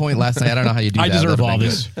some point last night. I don't know how you do I that. deserve That'd all been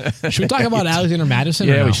this. good. Should we talk about Alexander Madison?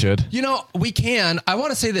 or yeah, no? we should. You know, we can. I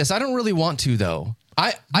want to say this. I don't really want to though.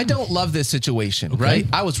 I don't love this situation, right?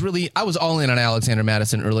 I was all in on Alexander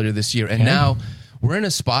Madison earlier this year, and now we're in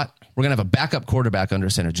a spot. We're gonna have a backup quarterback under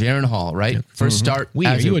center, Jaron Hall, right? First start. Are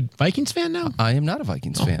as you a Vikings fan now? I am not a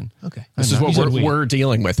Vikings fan. Okay. This is what we're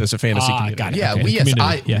dealing with as a fantasy community. got it. Yeah, Okay, we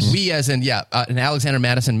community, yes. as in an Alexander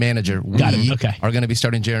Madison manager. Got we it, okay. are going to be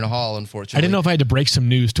starting Jaron Hall. Unfortunately, I didn't know if I had to break some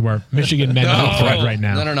news to our Michigan men thread right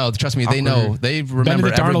now. No. Trust me, they know. They remember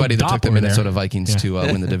Benedict Arnold everybody that took the Dopp over Minnesota there. Vikings to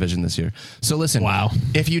win the division this year. So listen, Wow.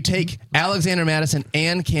 if you take Alexander Madison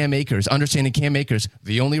and Cam Akers, understanding Cam Akers,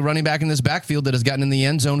 the only running back in this backfield that has gotten in the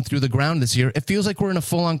end zone through the ground this year, it feels like we're in a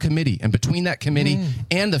full-on committee. And between that committee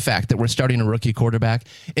and the fact that we're starting a rookie quarterback,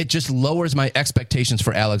 it just lowers my expectations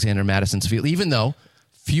for Alexander Madison's field, even though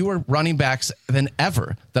fewer running backs than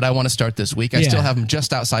ever that I want to start this week. I Yeah. still have them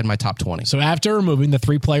just outside my top 20. So after removing the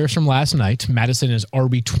 3 players from last night, Madison is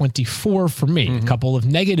RB24 for me. A couple of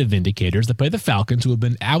negative indicators that play the Falcons, who have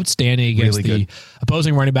been outstanding against Really the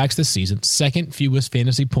opposing running backs this season. Second fewest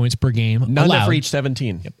fantasy points per game None allowed. have reached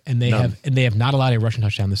 17. And they have not allowed a rushing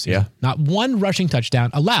touchdown this season. Yeah. Not one rushing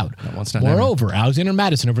touchdown allowed. Not once, not never. Moreover, Alexander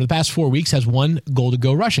Madison over the past 4 weeks has 1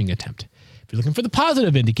 goal-to-go rushing attempt. If you're looking for the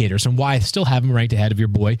positive indicators and why I still have him ranked ahead of your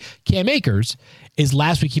boy Cam Akers, is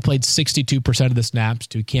last week he played 62% of the snaps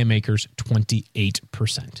to Cam Akers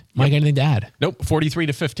 28%. Mike, anything to add? Nope, 43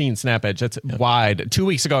 to 15 snap edge. That's wide. 2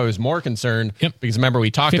 weeks ago, I was more concerned because remember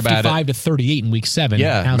we talked about it. 55 to 38 in week 7.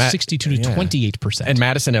 Yeah, Now Matt- 62 to 28%. And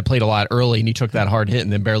Madison had played a lot early, and he took that hard hit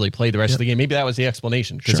and then barely played the rest of the game. Maybe that was the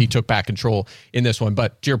explanation because he took back control in this one.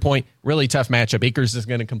 But to your point, really tough matchup. Akers is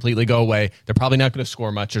going to completely go away. They're probably not going to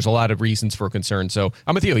score much. There's a lot of reasons for concern. So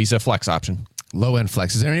I'm with you. He's a flex option. Low end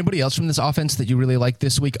flex. Is there anybody else from this offense that you really like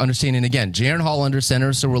this week? Understanding again, Jaron Hall under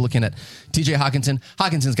center, so we're looking at TJ Hawkinson.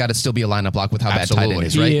 Hawkinson's got to still be a lineup block with how bad tight end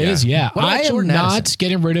is, right? He is, yeah. What about I am Jordan not Addison?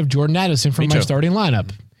 getting rid of Jordan Addison from Me my too. starting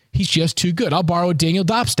lineup. He's just too good. I'll borrow a Daniel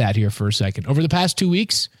Dopp stat here for a second. Over the past 2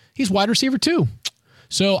 weeks, he's wide receiver 2.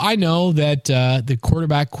 So I know that the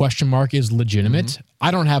quarterback question mark is legitimate.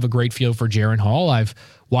 I don't have a great feel for Jaron Hall. I've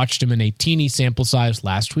watched him in a teeny sample size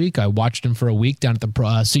last week. I watched him for a week down at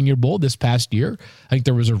the Senior Bowl this past year. I think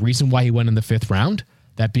there was a reason why he went in the 5th round.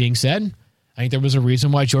 That being said, I think there was a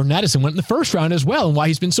reason why Jordan Addison went in the first round as well and why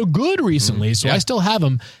he's been so good recently. So I still have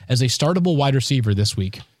him as a startable wide receiver this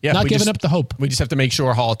week. Yeah, not giving up the hope. We just have to make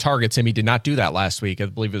sure Hall targets him. He did not do that last week. I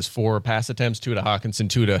believe it was 4 pass attempts, 2 to Hawkinson,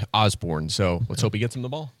 2 to Osborne. So let's hope he gets him the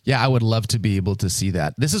ball. Yeah, I would love to be able to see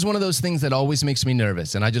that. This is one of those things that always makes me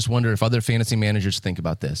nervous. And I just wonder if other fantasy managers think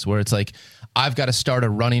about this, where it's like, I've got to start a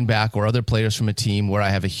running back or other players from a team where I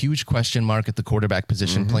have a huge question mark at the quarterback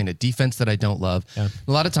position, playing a defense that I don't love. Yeah.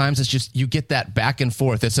 A lot of times it's just, you get that back and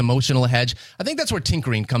forth, this emotional hedge. I think that's where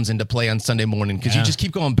tinkering comes into play on Sunday morning, because you just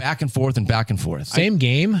keep going back and forth and back and forth. Same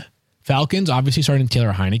game. Falcons, obviously starting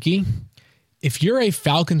Taylor Heineke. If you're a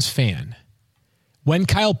Falcons fan, when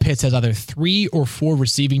Kyle Pitts has either 3 or 4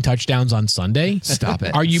 receiving touchdowns on Sunday, stop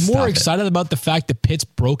it. Are you more Stop excited about the fact that Pitts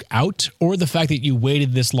broke out, or the fact that you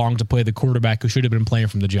waited this long to play the quarterback who should have been playing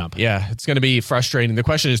from the jump? Yeah, it's going to be frustrating. The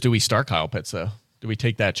question is, do we start Kyle Pitts, though? Do we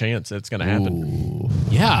take that chance? It's going to happen.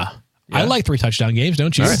 Yeah. I like 3 touchdown games,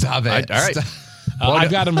 don't you? All right. Stop it. All right.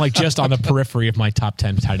 I've got him like just on the periphery of my top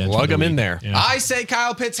 10 tight ends. Plug him in there. Yeah. I say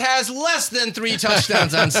Kyle Pitts has less than 3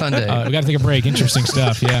 touchdowns on Sunday. We got to take a break. Interesting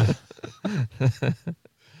stuff. Yeah.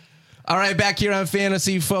 All right, back here on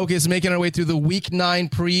Fantasy Focus, making our way through the Week 9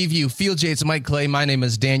 preview. Field Jates, Mike Clay. My name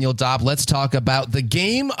is Daniel Dopp. Let's talk about the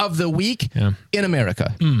game of the week in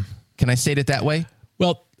America. Can I state it that way?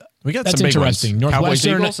 Well, we got that's some big interesting. ones.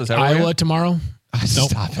 Northwestern, Cowboys, Eagles, is that where we're Iowa at? tomorrow.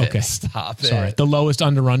 Stop it. Okay. Stop it. Sorry. The lowest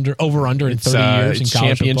over under in 30 years in it's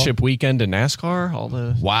college championship football. weekend in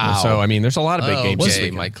NASCAR. Wow. So, I mean, there's a lot of big games this Okay,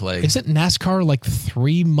 weekend. Mike Clay. Isn't NASCAR like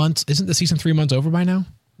 3 months? Isn't the season 3 months over by now?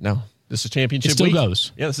 No, this is championship It still week.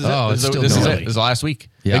 goes. Yeah, this is Oh, it. it's This still is going. it. This is the last week.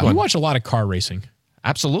 Yeah. Big We one. watch a lot of car racing.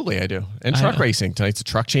 Absolutely, I do. And truck racing. Tonight's a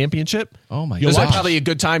truck championship. Oh, my This is gosh. probably a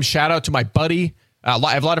good time. Shout out to my buddy. I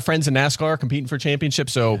have a lot of friends in NASCAR competing for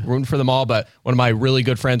championships, so rooting for them all. But one of my really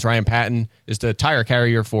good friends, Ryan Patton, is the tire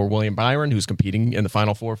carrier for William Byron, who's competing in the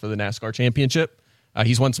Final Four for the NASCAR championship.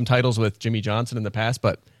 He's won some titles with Jimmy Johnson in the past,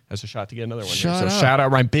 but has a shot to get another one. Shut So up. shout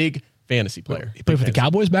out, Ryan. Big fantasy player. He played for the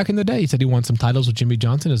Cowboys back in the day. He said he won some titles with Jimmy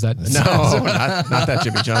Johnson. Is that No, not that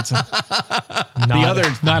Jimmy Johnson. not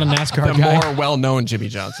other- not a NASCAR The guy? more well-known Jimmy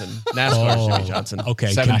Johnson. NASCAR's Jimmy Johnson.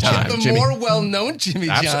 Okay, 7 gotcha. time The Jimmy. more well-known Jimmy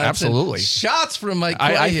Johnson. Absolutely. Shots from Mike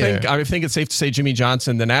Clay I here. think it's safe to say Jimmy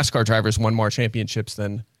Johnson, the NASCAR drivers, won more championships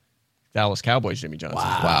than Dallas Cowboys Jimmy Johnson.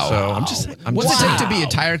 Wow. So I'm What's just it take to be a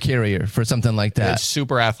tire carrier for something like that? He's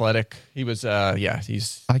super athletic. He was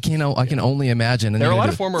he's I can only imagine. And there are a lot then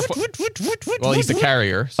of former well, he's the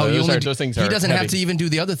carrier. So those things are he doesn't heavy. have to even do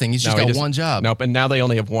the other thing. He's just No, he got doesn't. one job. Nope, and now they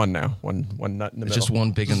only have one now. One nut in the It's middle. just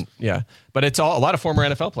one big and Yeah. But it's a lot of former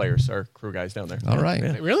NFL players are crew guys down there. All right.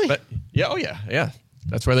 Yeah. Really? But yeah.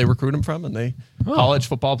 That's where they recruit them from, and they college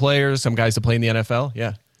football players, some guys that play in the NFL.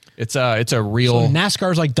 Yeah. It's a real So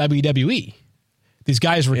NASCAR's like WWE. These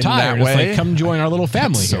guys retired. It's way. like, come join our little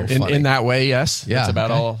family So here. funny. in that way, yes. Yeah. That's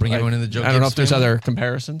about Okay. all. Bring everyone in the Joe I don't know Gibbs if there's family. other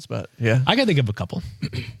comparisons, but yeah. I can think of a couple.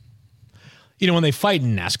 When they fight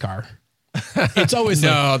in NASCAR, it's always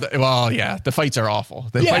like the fights are awful.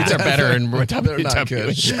 The Yeah. fights are better in They're not WWE.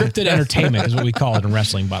 good. scripted entertainment is what we call it in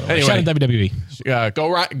wrestling, by the way. Anyway. Shout out to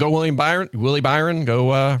WWE. Go Willie Byron,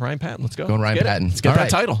 go Ryan Patton. Let's go. Going Ryan Let's get it. Patton. Let's get All that right.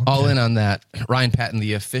 title. All in on that. Ryan Patton,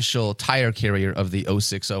 the official tire carrier of the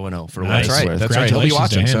 06-0-0 for what Nice. it's worth. That's right. He'll be Congratulations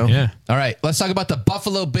watching. to him. So Yeah. All right, let's talk about the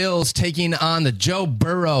Buffalo Bills taking on the Joe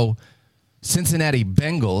Burrow Cincinnati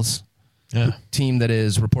Bengals, Yeah. team that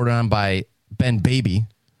is reported on by Ben Baby.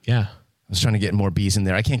 Yeah. I was trying to get more B's in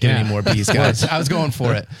there. I can't get Yeah. any more B's, guys. I was going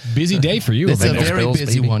for it. Busy day for you. It's a Bengals. very Bills,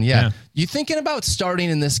 busy baby. one, yeah. Yeah. You thinking about starting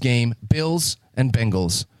in this game, Bills and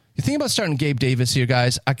Bengals? You think about starting Gabe Davis here,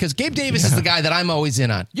 guys? Because Gabe Davis is the guy that I'm always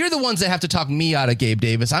in on. You're the ones that have to talk me out of Gabe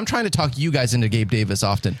Davis. I'm trying to talk you guys into Gabe Davis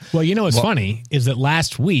often. Well, what's funny is that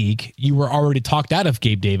last week you were already talked out of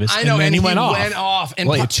Gabe Davis. I know, and then and he went off. And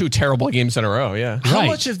well, you had 2 terrible games in a row. Yeah. how Right.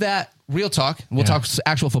 much of that, real talk, we'll talk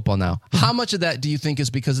actual football now. How much of that do you think is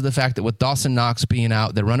because of the fact that with Dawson Knox being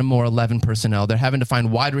out, they're running more 11 personnel, they're having to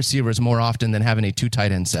find wide receivers more often than having a 2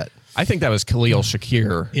 tight end set? I think that was Khalil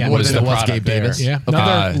Shakir. Yeah, More was than the it was product Gabe there. Davis? Yeah.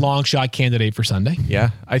 Another long shot candidate for Sunday.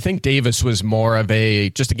 Yeah, I think Davis was more of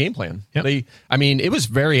just a game plan. Yep. It was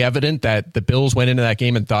very evident that the Bills went into that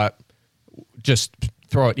game and thought, just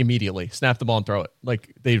throw it immediately, snap the ball and throw it.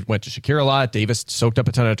 Like they went to Shakir a lot. Davis soaked up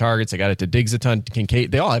a ton of targets. They got it to Diggs a ton.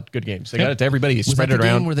 Kincaid. They all had good games. They got it to everybody. He Was spread that it the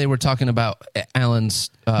game around. where they were talking about Allen's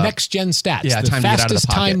Next gen stats. yeah, the time to get out of the fastest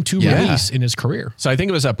pocket. time to Yeah. release in his career. So I think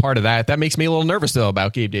it was a part of that. That makes me a little nervous though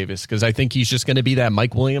about Gabe Davis because I think he's just going to be that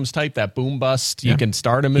Mike Williams type, that boom bust. You can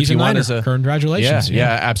start him He's if you a want. Niner. Congratulations.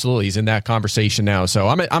 Yeah, absolutely. He's in that conversation now. So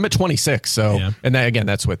I'm at 26. So Yeah. and that, again,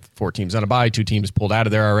 that's with 4 teams on a bye, 2 teams pulled out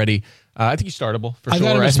of there already. I think he's startable for I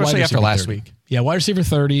got him sure, as wide especially after receiver last 30. week. Yeah, wide receiver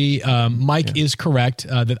 30. Mike is correct.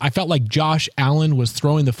 That I felt like Josh Allen was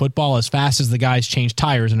throwing the football as fast as the guys changed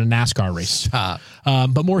tires in a NASCAR race.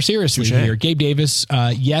 But more seriously here, Gabe Davis,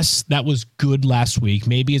 yes, that was good last week.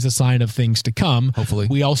 Maybe as a sign of things to come. Hopefully.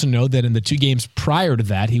 We also know that in the 2 games prior to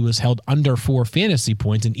that, he was held under 4 fantasy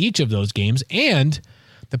points in each of those games. And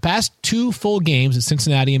the past 2 full games that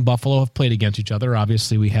Cincinnati and Buffalo have played against each other.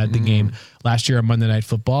 Obviously, we had the game last year on Monday Night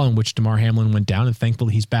Football in which DeMar Hamlin went down, and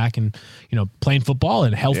thankfully he's back and playing football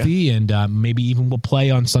and healthy, and maybe even will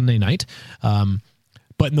play on Sunday night.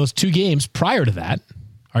 But in those 2 games prior to that,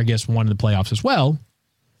 or I guess one in the playoffs as well,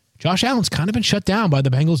 Josh Allen's kind of been shut down by the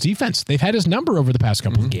Bengals defense. They've had his number over the past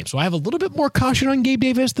couple of games. So I have a little bit more caution on Gabe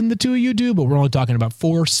Davis than the 2 of you do, but we're only talking about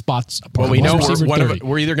 4 spots apart. Well, we know Receiver 30.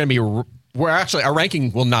 we're either going to be. We're actually, our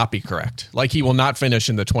ranking will not be correct. Like, he will not finish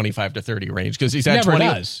in the 25 to 30 range because he's had Never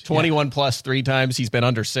does. 21 plus 3 times. He's been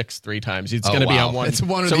under 6 3 times. It's going to be on one. It's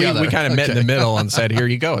one or so the other. we kind of met in the Okay. middle and said, here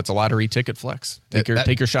you go. It's a lottery ticket flex. Take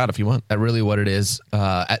your shot if you want. That really what it is.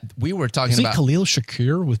 We were talking Is he about Khalil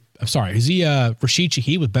Shakir with? I'm sorry. Is he Rashid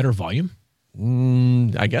Shaheed with better volume?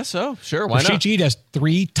 I guess so. Sure. Why Rashid not? Shaheed has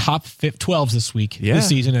 3 top 12s this week, this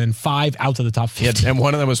season, and 5 out of the top 50. And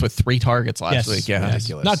one of them was with 3 targets last Yes, week. Yeah. yes.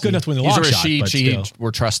 Ridiculous. Not good enough to win the He's long a shot, Rashid but still. Shaheed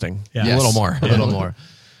we're trusting. Yeah. Yes, A little more. A little more.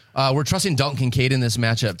 We're trusting Dalton Kincaid in this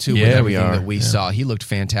matchup too. Yeah, with we everything are. that we saw. He looked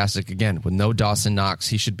fantastic again with no Dawson Knox.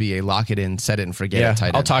 He should be a lock it in, set it and forget Yeah. it tight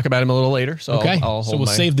end. I'll talk about him a little later. So Okay, I'll so hold we'll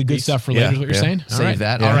my save the good peace. stuff for later. Is what you're saying? All Save right.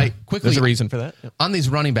 that. Yeah. All right, quickly. There's a reason for that. Yep. On these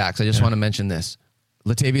running backs, I just want to mention this.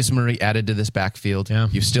 Latavius Murray added to this backfield. Yeah.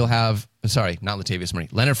 You still have, sorry, not Latavius Murray.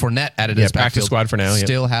 Leonard Fournette added to this practice backfield. squad for now, yep.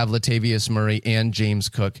 Still have Latavius Murray and James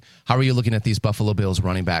Cook. How are you looking at these Buffalo Bills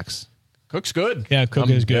running backs? Cook's good. Yeah, Cook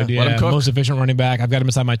is good. Let him cook. Most efficient running back. I've got him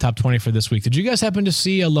inside my top 20 for this week. Did you guys happen to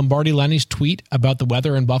see Lombardi Lenny's tweet about the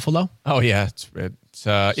weather in Buffalo? Oh yeah, it's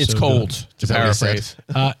So cold. good. To Is that what he paraphrase.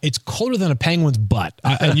 It's colder than a penguin's butt.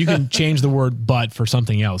 And you can change the word butt for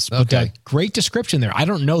something else. But Okay. great description there. I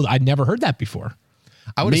don't know. I'd never heard that before.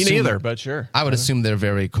 I would Me assume- neither, but sure. I would assume they're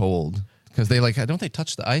very cold because they don't they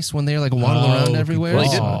touch the ice when they're like waddle around everywhere?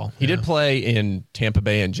 Well, Oh, he did play in Tampa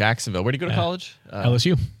Bay and Jacksonville. Where did he go to college?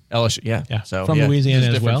 LSU. LSU. Yeah. Yeah, So from yeah, Louisiana it's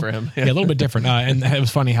as different well. For him. Yeah, a little bit different. And it was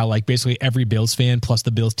funny how basically every Bills fan plus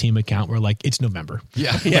the Bills team account were like, it's November.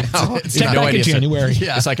 Yeah. Yeah. Check back in January.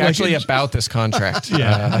 Yeah. It's like actually about this contract.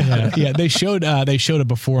 Yeah. They showed a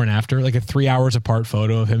before and after, like a 3 hours apart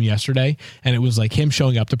photo of him yesterday, and it was like him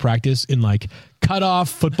showing up to practice in like cut off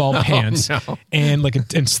football pants and like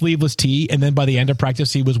and sleeveless tee, and then by the end of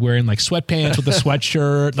practice he was wearing like sweatpants with a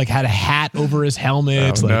sweatshirt, like had a hat over his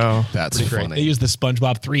helmet. Oh, no. That's They funny. used the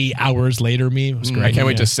SpongeBob 3 hours later meme. It was great. I can't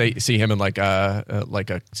wait Yeah. to see him in like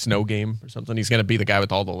a snow game or something. He's going to be the guy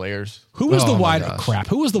with all the layers. Who was the Oh, my wide gosh.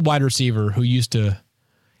 Who was the wide receiver who used to?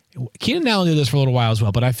 Keenan Allen did this for a little while as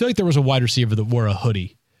well, but I feel like there was a wide receiver that wore a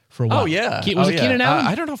hoodie for a while. Oh yeah, Was it Keenan Allen?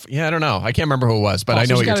 I don't know. I don't know. I can't remember who it was, but I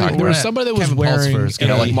know what you're talking There about. was somebody that was Kevin wearing Pulsford's a-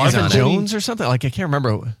 got Like he's Marvin on it. Jones or something. Like I can't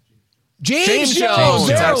remember. James Jones.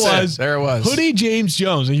 There That's it it. was. There it was. Hoodie James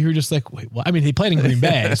Jones. And you were just like, wait, well, I mean, he played in Green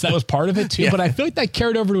Bay, so that was part of it too. Yeah. But I feel like that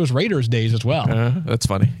carried over to his Raiders days as well. That's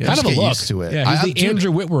funny. Yeah. kind of a get look. used to it. Yeah, he's I- the dude-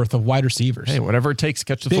 Andrew Whitworth of wide receivers. Hey, whatever it takes to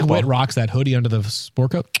catch the Big football. Whit rocks that hoodie under the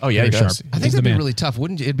sport coat. Oh, yeah, he Very does. sharp. I think He's the that'd be man. really tough,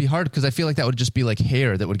 wouldn't you? It'd be hard because I feel like that would just be like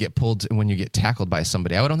hair that would get pulled when you get tackled by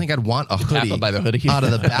somebody. I don't think I'd want a hoodie tackled by the hoodie. out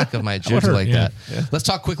of the back of my jersey hurt, like yeah. that. Let's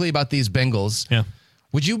talk quickly about these Bengals. Yeah.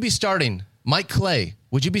 Would you be starting Mike Clay?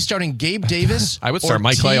 Would you be starting Gabe Davis? I would start or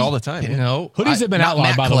Mike Clay T- all the time, yeah. No. Hoodies have been not outlawed,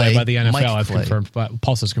 Matt by the Clay, way, by the NFL. Mike I've Clay. confirmed. But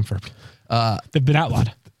Pulse has confirmed. They've been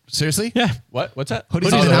outlawed. Seriously? Yeah. What's that? Hoodies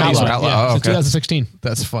Hoodies have have been been outlawed. outlawed. outlawed. Yeah, Oh, since okay. 2016.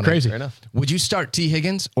 That's funny. Crazy. Fair enough. Would you start T.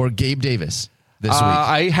 Higgins or Gabe Davis this week?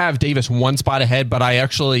 I have Davis one spot ahead, but I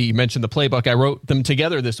actually mentioned the playbook. I wrote them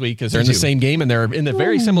together this week because they're in the you? same game and they're in a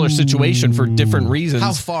very similar situation for different reasons.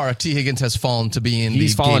 How far T. Higgins has fallen to be in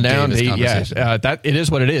He's the fallen Gabe down. Davis conversation? That it is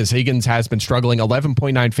what it is. Higgins has been struggling.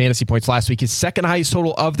 11.9 fantasy points last week. His second highest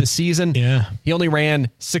total of the season. Yeah. He only ran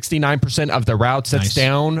 69% of the routes. That's Nice.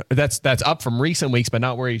 down. That's up from recent weeks, but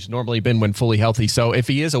not where he's normally been when fully healthy. So if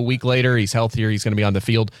he is a week later, he's healthier. He's going to be on the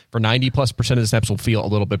field for 90+% of the snaps. Will feel a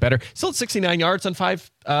little bit better. Still at 69 yards on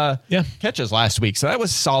 5 catches last week. So that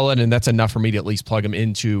was solid, and that's enough for me to at least plug him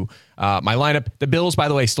into my lineup. The Bills, by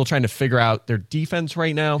the way, still trying to figure out their defense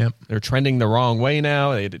right now. Yep. They're trending the wrong way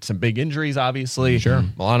now. They had some big injuries, obviously. Sure.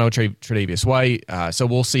 Milano, Tre'Davious White. So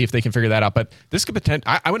we'll see if they can figure that out. But this could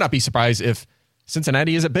I would not be surprised if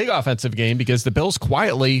Cincinnati is a big offensive game because the Bills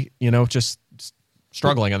quietly, just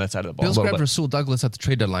struggling on that side of the ball. Bills a little grabbed bit. Rasul Douglas at the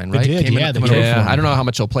trade deadline, right? did, Came in- yeah, they came in did. over Yeah, for him. I don't know how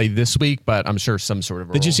much he'll play this week, but I'm sure some sort of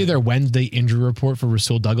a Did you role. see their Wednesday injury report for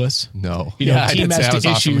Rasul Douglas? No. You know, Yeah, I team did say has I was to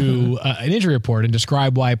awesome. issue an injury report and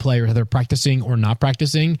describe why a player either practicing or not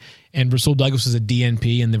practicing. And Rasul Douglas was a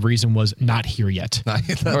DNP, and the reason was not here yet.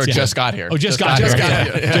 Or just got here. Oh, just got here.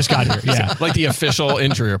 Yeah. Just got here. Yeah. Like the official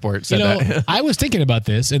injury report said You know, that. I was thinking about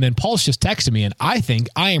this, and then Paul's just texted me, and I think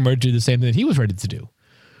I am ready to do the same thing that he was ready to do,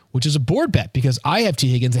 which is a board bet because I have T.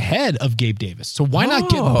 Higgins ahead of Gabe Davis. So why not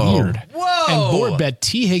get weird? Whoa. And board bet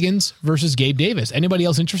T. Higgins versus Gabe Davis. Anybody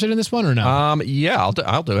else interested in this one or no? Yeah, I'll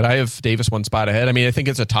do it. I have Davis one spot ahead. I mean, I think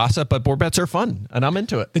it's a toss-up, but board bets are fun, and I'm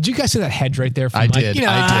into it. Did you guys see that hedge right there? From I Mike? did. You know,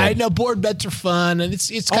 I did. know board bets are fun, and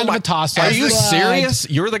it's kind of a toss-up. Are you But- serious?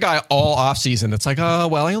 You're the guy all off season that's like, oh,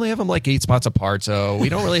 well, I only have them like 8 spots apart, so we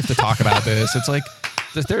don't really have to talk about this. It's like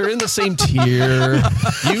they're in the same tier.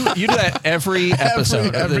 You do that every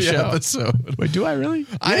episode of the show. Episode. Wait, do I really?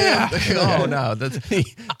 I am. Oh no, that's,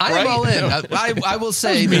 I am Right? all in. I will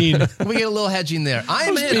say mean. that we get a little hedging there. I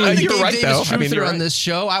am in. mean. I'm the You're Gabe right, Davis though. I mean, truther you're on right. this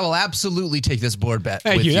show. I will absolutely take this board bet.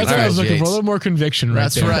 Thank with you. That's what All I was right, looking for. A Jakes. little more conviction right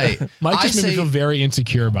That's there. right. Mike I just made me say- feel very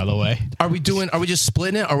insecure, by the way. Are we just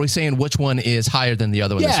splitting it? Or are we saying which one is higher than the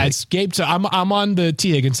other one? Yeah, this it's Gabe. So I'm on the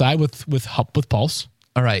T. Higgins side with Pulse. week?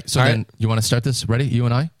 All right. So All then right. you want to start this? Ready? You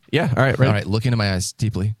and I? Yeah, all right, right. All right. Look into my eyes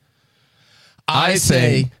deeply. I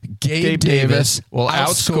say Gabe Davis will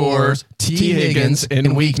outscore T. Higgins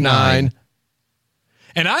in week 9.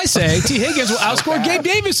 And I say T. Higgins will outscore Gabe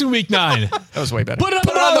Davis in week 9. That was way better. Put it on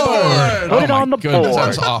the board. Put it on the board. That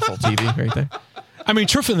was awful, TV, right there. I mean,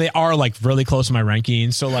 truthfully, they are like really close to my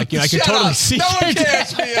rankings. So like, you know, I can Shut totally up. see. No one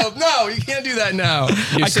cares, Field. No, you can't do that now.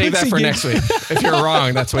 You I save could that see for Gabe- next week. If you're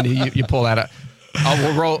wrong, that's when you pull that up.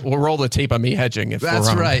 We'll roll the tape on me hedging if That's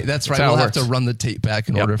we're wrong. right. That's right. how We'll it have to works. run the tape back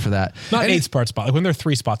in order for that. Not And 8 spots apart. Like when they're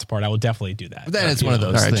 3 spots apart, I will definitely do that. Then it's You one of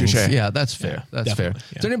know, those All right, things. touche. Yeah, that's fair. That's fair. definitely,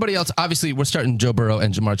 yeah. Is there anybody else? Obviously, we're starting Joe Burrow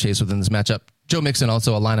and Jamar Chase within this matchup. Joe Mixon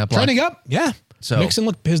also a lineup lock. Trending up. Yeah. So- Mixon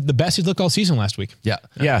looked the best he's looked all season last week. Yeah.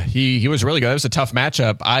 Yeah, he was really good. It was a tough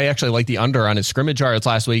matchup. I actually liked the under on his scrimmage yards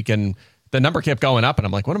last week, and the number kept going up, and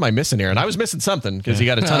I'm like, what am I missing here? And I was missing something because he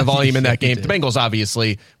got a ton of volume in that game. The Bengals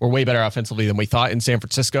obviously were way better offensively than we thought in San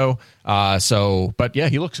Francisco. But yeah,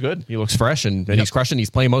 he looks good. He looks fresh, and he's crushing. He's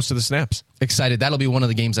playing most of the snaps. Excited. That'll be one of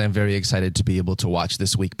the games I'm very excited to be able to watch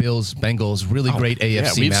this week. Bills, Bengals, really great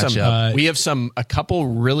AFC we have matchup. we have a couple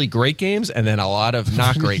really great games, and then a lot of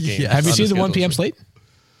not great games. Yeah. Have you on seen the schedule 1 p.m. this week. slate?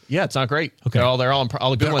 Yeah, it's not great. Okay. All the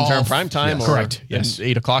good They're ones are in all- prime time. yes. Or Correct, yes.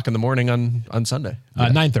 8 o'clock in the morning on Sunday.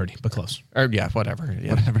 9:30, but close. Or yeah, whatever.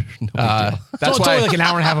 Yeah. No big deal. That's It's why only like an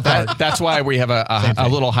hour and a half apart. That's why we have a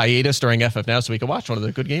little hiatus during FF Now, so we can watch one of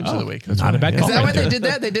the good games of the week. That's not why. a bad Yeah. call. Is that why right they there. did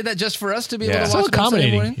that? They did that just for us to be Yeah. able to So watch it on Sunday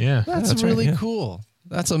accommodating. morning? Yeah. That's really cool.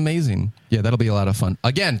 That's amazing. Yeah, that'll be a lot of fun.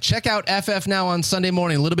 Again, check out FF Now on Sunday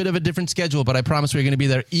morning. A little bit of a different schedule, but I promise we're going to be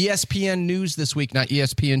there. ESPN News this week, not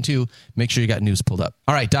ESPN2. Make sure you got news pulled up.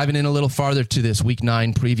 All right, diving in a little farther to this Week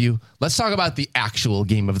 9 preview. Let's talk about the actual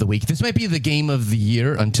game of the week. This might be the game of the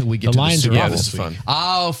year until we get The to Lions the are Super off Bowl. this is fun.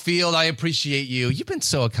 Oh, Field, I appreciate you. You've been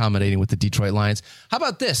so accommodating with the Detroit Lions. How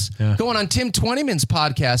about this? Yeah. Going on Tim Twentyman's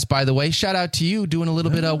podcast, by the way. Shout out to you doing a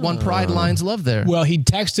little bit of One Pride Lions love there. Well, he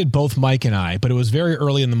texted both Mike and I, but it was very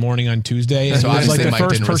early in the morning on Tuesday. And So he was like obviously the Mike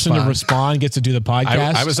first didn't person to respond. respond gets to do the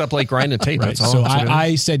podcast. I was up late grinding tape. Right. That's all. So That's what it is.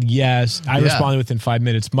 I said yes. I Yeah. responded within 5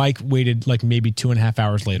 minutes. Mike waited like maybe 2.5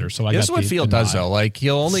 hours later. So I This is got what the Field does nod. though. Like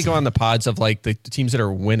he'll only go on the pods of like the teams that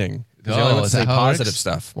are winning. 'Cause he only wants is to say that how it positive works?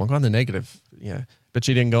 stuff. Won't go on the negative. Yeah, but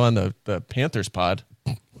you didn't go on the Panthers pod.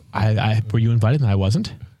 I were you invited? And I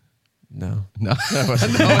wasn't. No, No,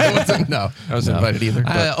 I wasn't. No, I wasn't invited either.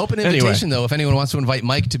 but Open anyway. invitation though. If anyone wants to invite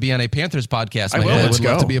Mike to be on a Panthers podcast, I my will. dad Let's would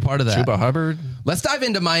go. love to be a part of that. Chuba Hubbard. Let's dive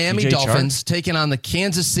into Miami TJ Dolphins taking on the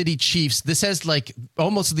Kansas City Chiefs. This has like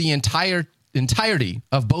almost the entirety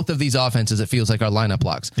of both of these offenses. It feels like our lineup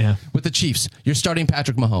blocks. Yeah. With the Chiefs, you're starting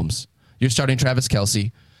Patrick Mahomes. You're starting Travis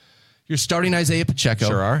Kelce. You're starting Isaiah Pacheco.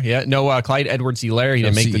 Sure are. Yeah. No, Clyde Edwards-Helaire. He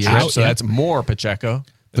didn't make the CEH. trip, so that's more Pacheco.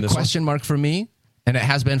 The question mark for me, and it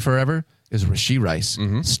has been forever, is Rashee Rice.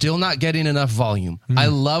 Still not getting enough volume. I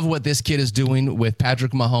love what this kid is doing with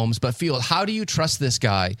Patrick Mahomes, but Field, how do you trust this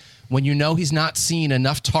guy when you know he's not seeing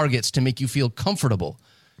enough targets to make you feel comfortable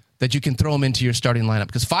that you can throw him into your starting lineup?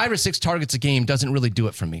 Because 5 or 6 targets a game doesn't really do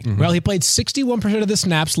it for me. Well, he played 61% of the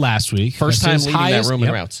snaps last week. First That's time his leading that room in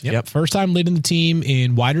yep, routes. Yep. Yep. First time leading the team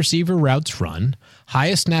in wide receiver routes run.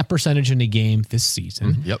 Highest snap percentage in a game this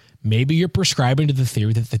season. Yep. maybe you're prescribing to the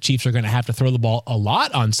theory that the Chiefs are going to have to throw the ball a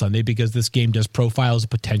lot on Sunday because this game does profile as a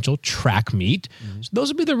potential track meet. So those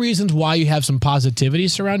would be the reasons why you have some positivity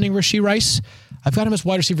surrounding Rashee Rice. I've got him as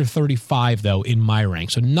wide receiver 35, though, in my rank.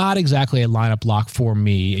 So not exactly a lineup lock for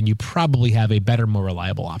me, and you probably have a better, more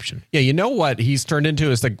reliable option. Yeah, you know what he's turned into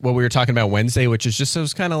is what we were talking about Wednesday, which is just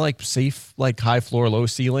those kind of like safe, like high floor, low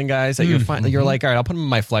ceiling guys that you're like, all right, I'll put him in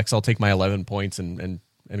my flex. I'll take my 11 points and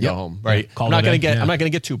go home. Right? Call I'm not it going in, I'm not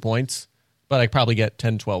going to get 2 points, but I probably get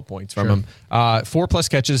 10, 12 points from him. 4+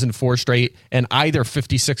 catches in 4 straight, and either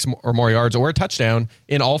 56 or more yards or a touchdown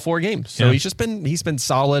in all 4 games. So he's been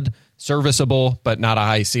solid, serviceable, but not a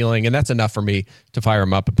high ceiling, and that's enough for me to fire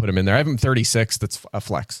him up and put him in there. I have him 36. That's a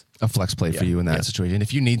flex. A flex play for you in that situation.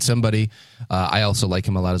 If you need somebody, I also like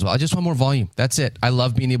him a lot as well. I just want more volume. That's it. I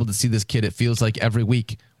love being able to see this kid. It feels like every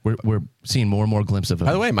week we're seeing more and more glimpses of him.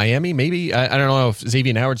 By the way, Miami, maybe, I don't know if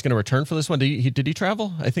Xavier Howard's going to return for this one. Did he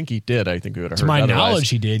travel? I think he did. I think we would have heard. To my otherwise. knowledge,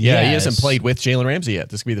 he did. Yeah, yes. he hasn't played with Jalen Ramsey yet.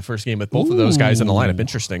 This could be the first game with both of those guys in the lineup.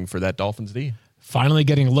 Interesting for that Dolphins D. Finally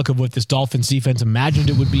getting a look of what this Dolphins defense imagined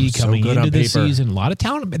it would be coming good into on the paper. season. A lot of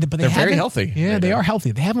talent, but They're very healthy. Yeah, right they now. are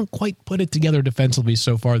healthy. They haven't quite put it together defensively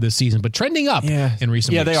so far this season, but trending up in recent weeks.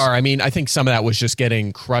 Yeah, they are. I mean, I think some of that was just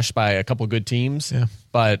getting crushed by a couple good teams. Yeah.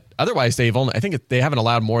 But otherwise, they haven't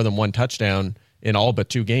allowed more than 1 touchdown in all but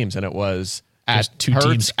 2 games, and it was at Just 2 Hurts,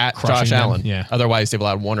 teams at crushing Josh them. Allen. Yeah. Otherwise, they've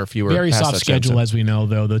allowed 1 or fewer. Very pass soft touchdowns. schedule, as we know,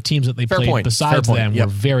 though. The teams that they Fair played point. besides Fair point. them Yep.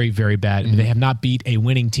 were very, very bad. They have not beat a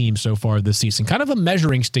winning team so far this season. Kind of a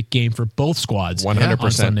measuring stick game for both squads 100%.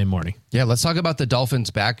 on Sunday morning. Yeah, let's talk about the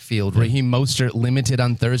Dolphins' backfield. Raheem Mostert limited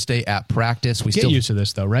on Thursday at practice. We Get used to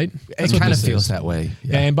this, though, right? It kind of feels that way.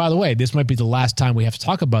 Yeah. And by the way, this might be the last time we have to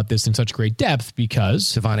talk about this in such great depth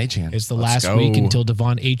because Devon Achane. it's the Let's last go. week until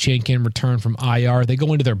Devon Achane can return from IR. They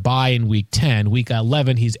go into their bye in week 10. Week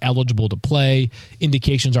 11, he's eligible to play.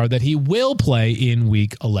 Indications are that he will play in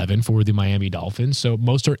week 11 for the Miami Dolphins. So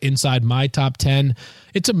Mostert inside my top 10.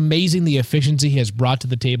 It's amazing the efficiency he has brought to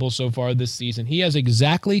the table so far this season. He has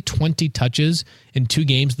exactly 20 touches in 2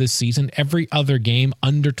 games this season. Every other game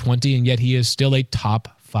under 20, and yet he is still a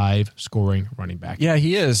top 5 scoring running back. Yeah,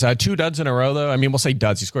 he is. 2 duds in a row, though. I mean, we'll say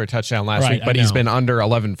duds. He scored a touchdown last Right, week, but I he's know. been under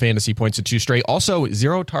 11 fantasy points in 2 straight. Also,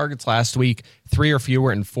 0 targets last week, 3 or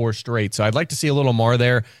fewer in 4 straight. So I'd like to see a little more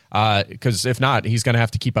there because if not, he's going to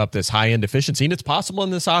have to keep up this high-end efficiency. And it's possible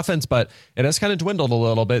in this offense, but it has kind of dwindled a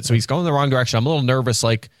little bit. So he's going the wrong direction. I'm a little nervous,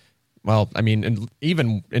 well, I mean, and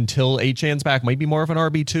even until Achane's back, might be more of an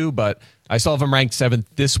RB2, but I still have him ranked 7th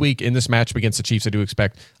this week in this matchup against the Chiefs. I do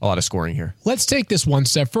expect a lot of scoring here. Let's take this one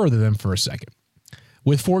step further then for a second.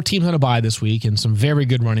 With 4 teams on a bye this week and some very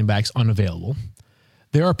good running backs unavailable,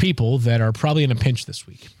 there are people that are probably in a pinch this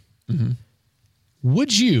week.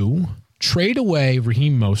 Would you trade away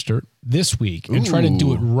Raheem Mostert this week and try to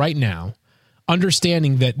do it right now,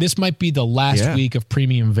 understanding that this might be the last week of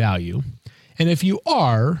premium value? And if you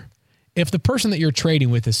are, if the person that you're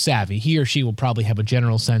trading with is savvy, he or she will probably have a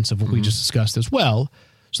general sense of what we just discussed as well.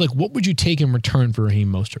 So, what would you take in return for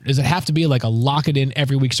Raheem Mostert? Does it have to be like a lock-it-in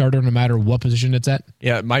every week starter no matter what position it's at?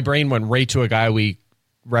 Yeah, my brain went right to a guy we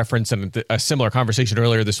referenced in a similar conversation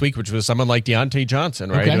earlier this week, which was someone like Deontay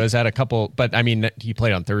Johnson, right? Okay. Who has had a couple, but I mean, he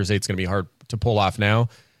played on Thursday. It's going to be hard to pull off now.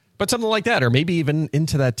 But something like that, or maybe even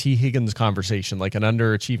into that T. Higgins conversation, like an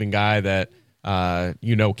underachieving guy that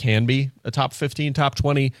can be a top 15, top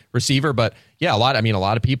 20 receiver. But yeah, a lot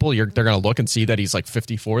of people, they're going to look and see that he's like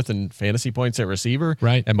 54th in fantasy points at receiver.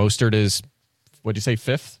 Right. And Mostert is, what'd you say,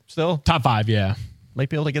 5th still? Top 5, yeah. Might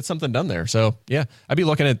be able to get something done there. So yeah, I'd be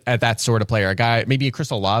looking at that sort of player. A guy, maybe a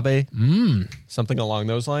Chris Olave, something along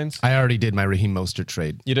those lines. I already did my Raheem Mostert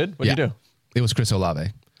trade. You did? What'd you do? It was Chris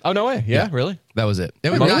Olave. Oh, no way. Yeah, really? That was it. It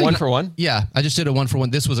was One for one? Yeah, I just did a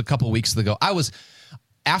 1-for-1. This was a couple weeks ago.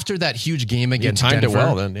 After that huge game against timed it Denver,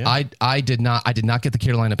 well then, yeah. I did not get the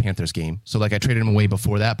Carolina Panthers game. So I traded him away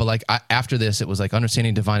before that. But after this, it was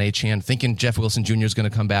understanding Devon Achane, thinking Jeff Wilson Jr. is going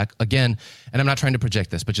to come back again. And I'm not trying to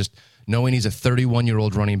project this, but just knowing he's a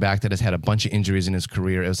 31-year-old running back that has had a bunch of injuries in his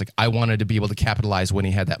career, it was I wanted to be able to capitalize when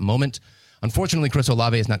he had that moment. Unfortunately, Chris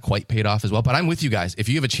Olave has not quite paid off as well. But I'm with you guys. If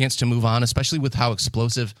you have a chance to move on, especially with how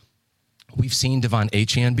explosive we've seen Devon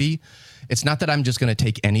Achane be, it's not that I'm just going to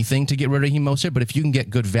take anything to get rid of Raheem Mostert, but if you can get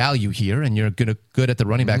good value here and you're good at the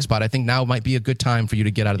running back spot, I think now might be a good time for you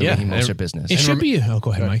to get out of the Raheem Mostert business. It should be. Oh,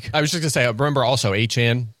 go ahead, Mike. I was just going to say, remember also,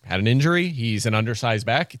 Achane had an injury. He's an undersized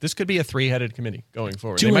back. This could be a 3-headed committee going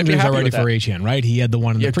forward. 2 They might be injuries happy already with for that. Achane, right? He had the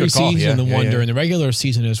one in the Yeah, good call. preseason Yeah, and the yeah, one yeah. during the regular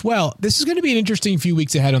season as well. This is going to be an interesting few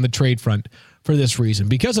weeks ahead on the trade front for this reason.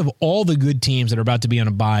 Because of all the good teams that are about to be on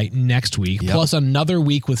a bye next week, plus another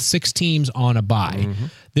week with 6 teams on a bye,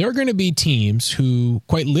 there are going to be teams who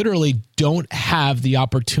quite literally don't have the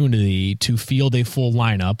opportunity to field a full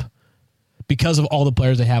lineup because of all the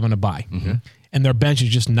players they have on a bye. And their bench is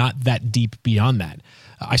just not that deep beyond that.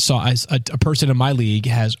 I saw a person in my league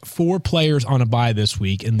has 4 players on a bye this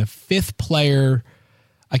week, and the 5th player,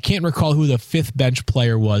 I can't recall who the 5th bench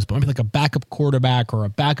player was, but maybe like a backup quarterback or a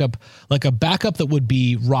backup that would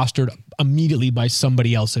be rostered immediately by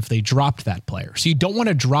somebody else if they dropped that player. So you don't want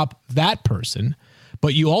to drop that person,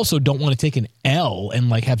 but you also don't want to take an L and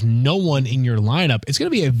like have no one in your lineup. It's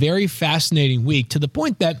going to be a very fascinating week, to the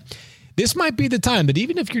point that this might be the time that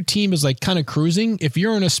even if your team is like kind of cruising, if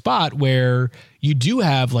you're in a spot where you do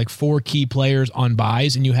have like 4 key players on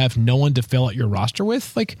buys and you have no one to fill out your roster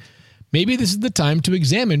with, like maybe this is the time to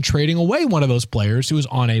examine trading away one of those players who is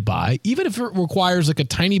on a buy, even if it requires like a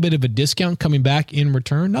tiny bit of a discount coming back in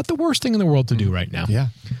return. Not the worst thing in the world to do right now. Yeah.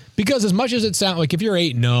 Because as much as it sounds like if you're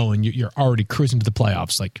 8-0 and you're already cruising to the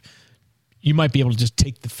playoffs, like you might be able to just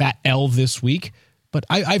take the fat L this week. But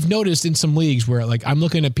I've noticed in some leagues where like I'm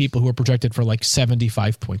looking at people who are projected for like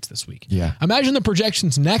 75 points this week. Yeah. Imagine the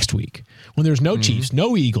projections next week when there's no Chiefs,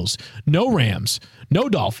 no Eagles, no Rams, no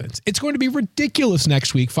Dolphins. It's going to be ridiculous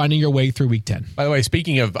next week finding your way through week 10. By the way,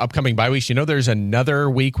 speaking of upcoming bye weeks, there's another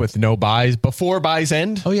week with no buys before buys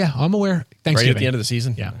end. Oh, yeah. I'm aware. Thanksgiving. Right at the end of the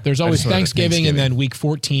season. Yeah. There's always Thanksgiving, and then week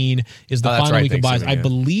 14 is the final week of buys. I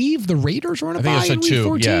believe the Raiders are on a bye in week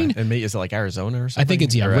 14. Yeah. And is it like Arizona or something? I think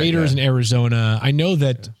it's, Raiders and Arizona. I know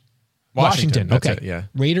that Washington. Okay. It, yeah.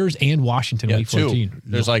 Raiders and Washington week 14. 2.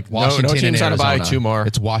 There's like Washington no teams on a bye, 2 more.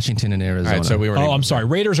 It's Washington and Arizona. All right, so we were. Oh, I'm sorry.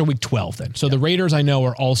 Raiders are week 12 then. So the Raiders I know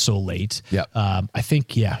are also late. Yep. I think,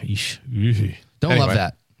 Don't love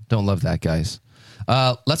that. Don't love that, guys.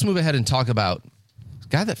 Let's move ahead and talk about a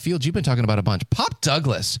guy that Fields you've been talking about a bunch. Pop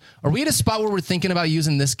Douglas. Are we at a spot where we're thinking about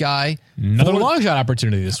using this guy? Another long shot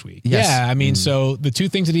opportunity this week. Yes. Yeah, I mean, so the 2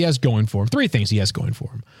 things that he has going for him, 3 things he has going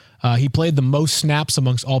for him. He played the most snaps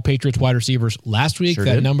amongst all Patriots wide receivers last week.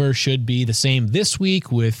 That number should be the same this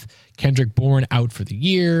week, with Kendrick Bourne out for the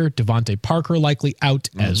year, Devontae Parker likely out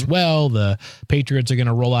as well. The Patriots are going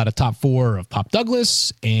to roll out a top 4 of Pop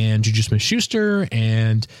Douglas and Juju Smith-Schuster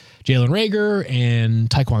and Jalen Reagor and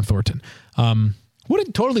Tyquan Thornton. Would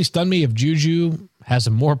it totally stun me if Juju has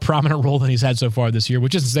a more prominent role than he's had so far this year,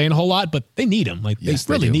 which isn't saying a whole lot, but they need him. Like they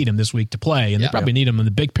really need him this week to play, and they probably need him in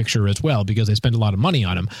the big picture as well because they spend a lot of money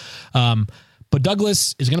on him. But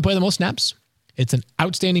Douglas is going to play the most snaps. It's an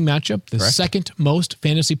outstanding matchup. The second most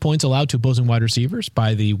fantasy points allowed to opposing wide receivers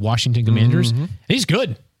by the Washington Commanders. And he's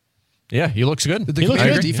good. Yeah, he looks good. Did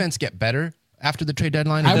the defense get better after the trade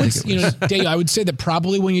deadline? I would say that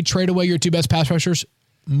probably when you trade away your 2 best pass rushers,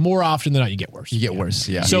 more often than not, you get worse. You get worse,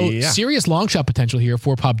 yeah. So serious long shot potential here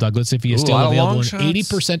for Pop Douglas if he is still available. And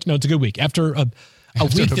 80%. No, it's a good week. After a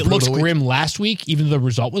week that looks grim last week, even though the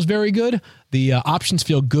result was very good, the options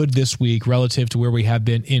feel good this week relative to where we have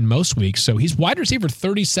been in most weeks. So he's wide receiver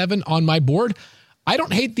 37 on my board. I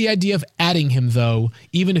don't hate the idea of adding him, though,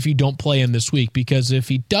 even if you don't play him this week, because if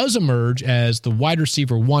he does emerge as the wide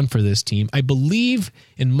receiver 1 for this team, I believe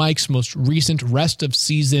in Mike's most recent rest of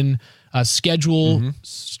season schedule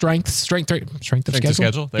strength of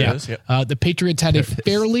schedule. There it is. Yep. The Patriots had a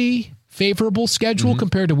fairly favorable schedule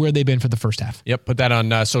compared to where they've been for the first half. Yep. Put that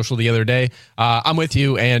on social the other day. I'm with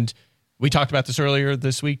you. And we talked about this earlier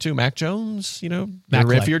this week too. Mac Jones,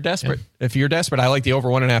 if you're desperate, I like the over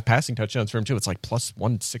 1.5 passing touchdowns for him too. It's like plus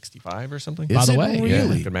 165 or something. By the way,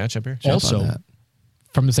 really good matchup here. Also,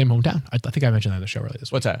 from the same hometown. I think I mentioned that in the show earlier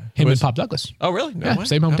this week. What's that? Him and Pop Douglas. Oh, really? No way.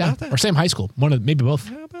 Same hometown. Or same high school. Maybe both.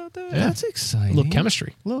 How about that? Yeah. That's exciting. A little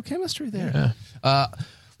chemistry. there. Yeah.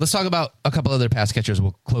 Let's talk about a couple other pass catchers.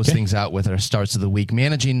 We'll close things out with our starts of the week.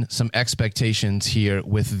 Managing some expectations here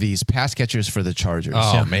with these pass catchers for the Chargers.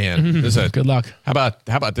 Oh, man. Good luck. How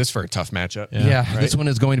about this for a tough matchup? Yeah, this one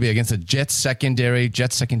is going to be against the Jets secondary.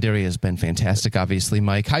 Jets secondary has been fantastic, obviously,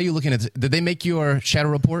 Mike. How are you looking at it? Did they make your shadow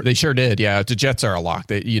report? They sure did, yeah. The Jets are a lock.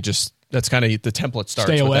 That's kind of the template starts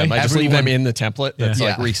Stay with away. them. I just leave them in the template. That's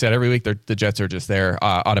like reset every week. The Jets are just there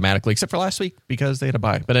automatically, except for last week because they had a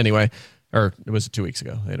bye. But anyway, or it was 2 weeks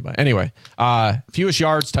ago. They had a bye. Anyway, fewest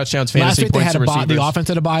yards, touchdowns, fantasy points. Last week they had the offense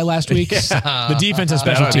had a bye last week. The defense has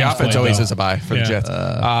special teams. The offense always is a bye for the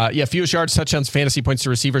Jets. Fewest yards, touchdowns, fantasy points to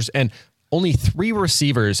receivers, and only 3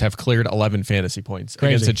 receivers have cleared 11 fantasy points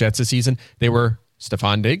against the Jets this season. They were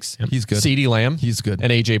Stephon Diggs. He's good. CeeDee Lamb. He's good.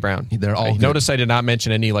 And A.J. Brown. They're all good. Notice I did not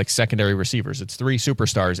mention any like secondary receivers. It's 3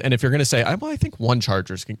 superstars. And if you're going to say, I think one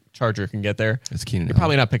Charger can get there, It's Keenan you're Allen.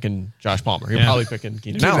 probably not picking Josh Palmer. You're probably picking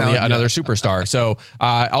Keenan Allen, Allen, another superstar. So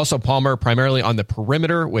also Palmer primarily on the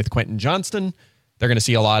perimeter with Quentin Johnston. They're going to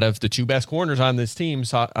see a lot of the 2 best corners on this team,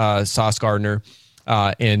 Sauce Gardner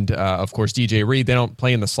and, of course, DJ Reed. They don't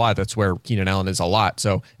play in the slot. That's where Keenan Allen is a lot.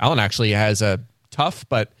 So Allen actually has a tough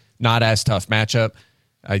but not as tough matchup.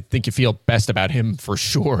 I think you feel best about him for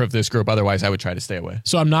sure of this group. Otherwise, I would try to stay away.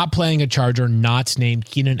 So I'm not playing a Charger not named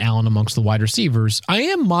Keenan Allen amongst the wide receivers. I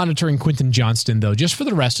am monitoring Quentin Johnston, though, just for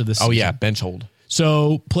the rest of the season. Oh, yeah, bench hold.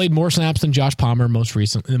 So played more snaps than Josh Palmer in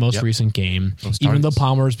the most recent game. Even though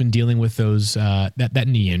Palmer has been dealing with those that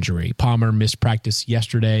knee injury. Palmer missed practice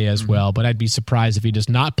yesterday as well, but I'd be surprised if he does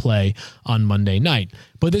not play on Monday night.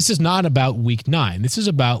 But this is not about week 9. This is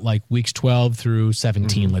about like weeks 12 through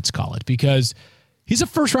 17, let's call it, because he's a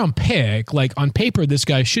first-round pick. Like, on paper, this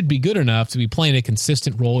guy should be good enough to be playing a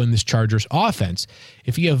consistent role in this Chargers offense.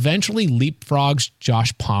 If he eventually leapfrogs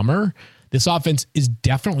Josh Palmer, this offense is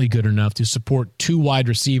definitely good enough to support 2 wide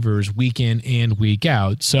receivers week in and week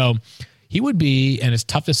out. So he would be, and it's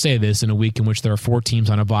tough to say this in a week in which there are 4 teams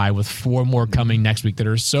on a bye with 4 more coming next week that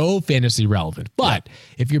are so fantasy relevant. But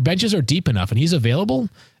if your benches are deep enough and he's available,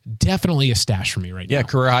 definitely a stash for me right now. Yeah,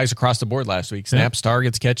 career highs across the board last week. Snaps,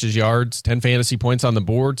 targets, catches, yards, 10 fantasy points on the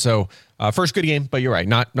board. So first good game, but you're right.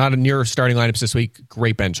 Not in your starting lineups this week.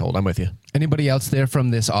 Great bench hold. I'm with you. Anybody else there from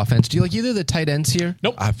this offense? Do you like either of the tight ends here?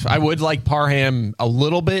 Nope. I would like Parham a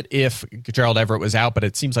little bit if Gerald Everett was out, but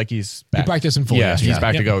it seems like he's back. He practiced in full. Yeah, he's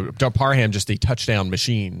back to Yep. go. Parham, just a touchdown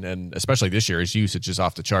machine, and especially this year, his usage is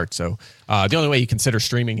off the chart. So the only way you consider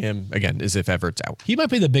streaming him, again, is if Everett's out. He might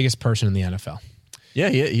be the biggest person in the NFL. Yeah,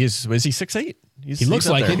 is he 6'8"? He looks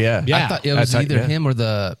like it. Yeah. Yeah. I thought it was That's either yeah. him or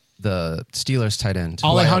the Steelers tight end.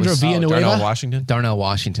 Alejandro Villanueva. Darnell Washington. Darnell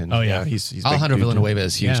Washington. Oh, yeah. He's big Alejandro dude, too. Villanueva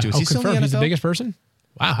is huge, too. Is he still in confirmed. the He's the NFL? biggest person?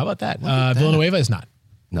 Wow, how about that? Villanueva is not.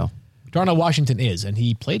 No. Darnell Washington is, and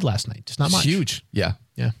he played last night. Just not much. Huge. Yeah.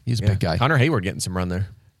 Yeah. He's a Yeah. big guy. Connor Hayward getting some run there.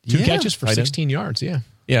 2 Yeah. catches for I did. 16 yards. Yeah.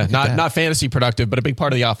 Yeah, that. not fantasy productive, but a big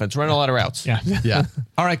part of the offense. Running a lot of routes. Yeah. Yeah.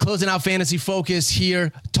 All right, closing out Fantasy Focus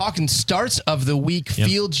here. Talking starts of the week.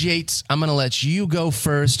 Field Yates, I'm going to let you go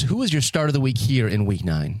first. Who was your start of the week here in week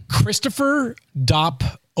 9? Christopher Dopp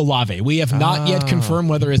Olave. We have not yet confirmed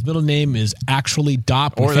whether his middle name is actually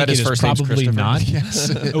Dopp. Or We that think his it is first name's probably Christopher. not.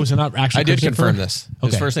 Yes. Oh, is it not actually I did Christopher? confirm this.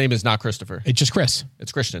 His Okay. first name is not Christopher. It's just Chris.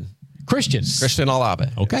 It's Christian. Christian Olave.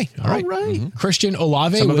 Okay. All right. Christian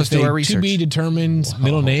Olave Some of us with do our a research. to-be-determined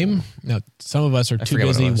middle name. Now, some of us are too forget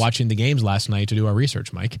what it busy was. watching the games last night to do our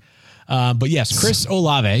research, Mike. But yes, Chris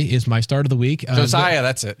Olave is my start of the week. Josiah,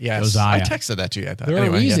 that's it. Yes. Josiah. I texted that to you. I thought. There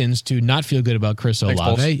Anyway, are yeah. reasons to not feel good about Chris Thanks,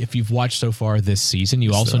 Olave. Pulse. If you've watched so far this season,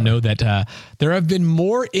 you also know that there have been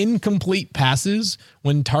more incomplete passes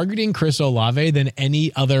when targeting Chris Olave than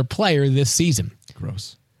any other player this season.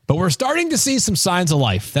 Gross. But we're starting to see some signs of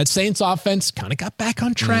life. That Saints offense kind of got back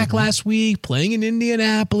on track last week, playing in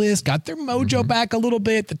Indianapolis, got their mojo back a little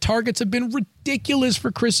bit. The targets have been ridiculous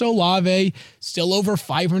for Chris Olave, still over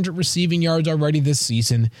 500 receiving yards already this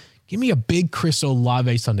season. Give me a big Chris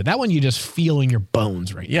Olave Sunday. That one you just feel in your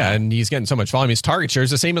bones right now. Yeah, and he's getting so much volume. His target share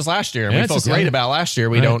is the same as last year. And Yeah, we it's felt the same. great about last year.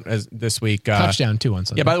 We Right. don't as this week. Touchdown, too, on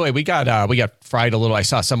Sunday. Yeah, by the way, we got fried a little. I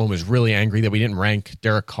saw someone was really angry that we didn't rank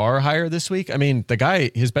Derek Carr higher this week. I mean, the guy,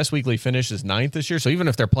 his best weekly finish is 9th this year. So even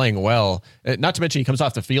if they're playing well, not to mention he comes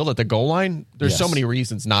off the field at the goal line, there's so Yes. many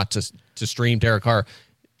reasons not to stream Derek Carr.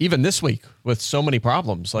 Even this week with so many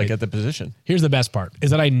problems like at the position. Here's the best part, is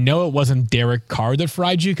that I know it wasn't Derek Carr that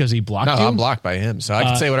fried you because he blocked No, you. I'm blocked by him, so I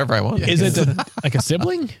can say whatever I want. Is it like a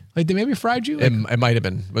sibling? Like they maybe fried you? Like, It might have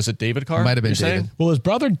been. Was it David Carr? Might have been you're saying? David. well, his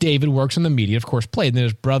brother David works in the media, of course, played. And then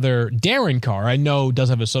his brother Darren Carr, I know, does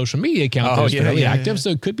have a social media account Oh, that's yeah, fairly yeah, active. yeah. So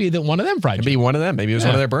it could be that one of them fried Could you. be one of them. Maybe it was Yeah.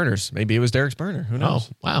 one of their burners. Maybe it was Derek's burner. Who Oh, knows?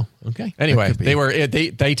 wow. Okay. Anyway,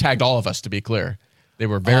 they tagged all of us, to be clear. They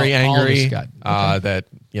were very All of angry us got- that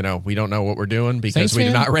we don't know what we're doing because Saints we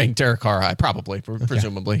did fan? not rank Derek Carr high. Probably,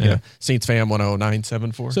 presumably. Yeah. Yeah. Saints fan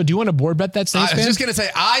 10974. So do you want to board bet that I Saints was fan? just going to say,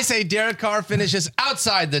 I say Derek Carr finishes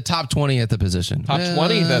outside the top 20 at the position. Top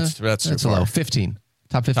 20? That's too far. low. 15.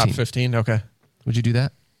 Top 15. Top 15. Okay. Would you do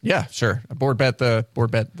that? Yeah, sure. Board bet that guy. Board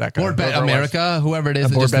bet Whoever it was. America, whoever it is.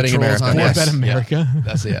 that Board just betting controls America. on Board this. bet America.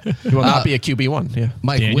 That's it. He will not be a QB1. Yeah.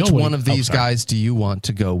 Mike, Daniel, which what one do of you- these sorry. guys do you want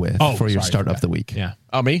to go with for your sorry, start forgot. of the week? Yeah.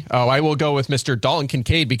 Oh, me? Oh, I will go with Mr. Dalton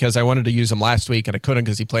Kincaid because I wanted to use him last week and I couldn't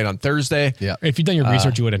because he played on Thursday. Yeah. If you'd done your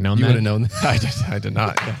research, you would have known You that. would have known that. I did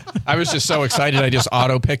not. Yeah. I was just so excited. I just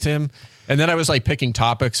auto picked him. And then I was like picking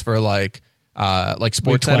topics for like like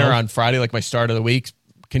Sports Center on Friday, like my start of the week.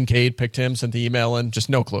 Kincaid picked him, sent the email in. Just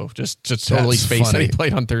no clue. Just totally spaced that he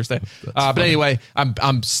played on Thursday. But anyway,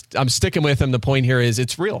 I'm sticking with him. The point here is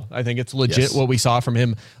it's real. I think it's legit what we saw from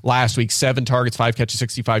him last week. 7 targets, 5 catches,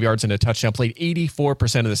 65 yards, and a touchdown. Played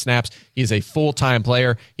 84% of the snaps. He is a full-time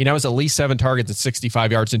player. He now has at least 7 targets and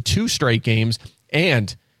 65 yards in 2 straight games.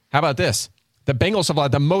 And how about this? The Bengals have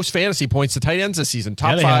allowed the most fantasy points to tight ends this season.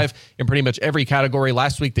 Top 5 in pretty much every category.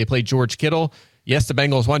 Last week they played George Kittle. Yes, the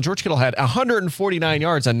Bengals won. George Kittle had 149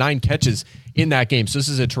 yards on 9 catches in that game. So this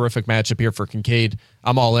is a terrific matchup here for Kincaid.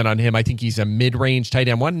 I'm all in on him. I think he's a mid-range tight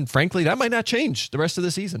end one. And frankly, that might not change the rest of the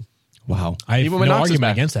season. Wow. I have no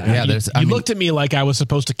argument against that. Yeah, you looked at me like I was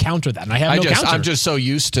supposed to counter that, and I have no counter. I'm just so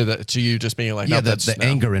used to you just being like, the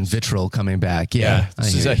anger and vitriol coming back. Yeah.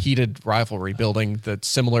 This is a heated rivalry building that's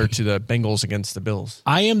similar to the Bengals against the Bills.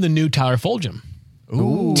 I am the new Tyler Fulgham.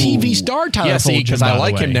 Ooh. TV star Tyler Fulgham. Because I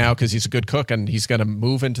like him now because he's a good cook and he's going to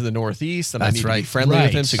move into the Northeast and I need to be friendly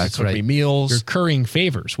with him so he can cook me meals. You're currying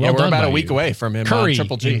favors. Well, we're about a week away from him on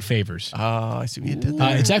Triple G. Favors. I see what you did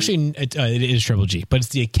there. It's actually, it is Triple G, but it's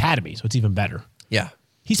the Academy, so it's even better. Yeah.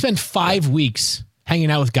 He spent 5 weeks hanging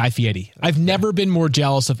out with Guy Fieri. I've never been more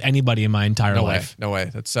jealous of anybody in my entire life. No way.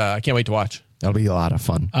 That's I can't wait to watch. That'll be a lot of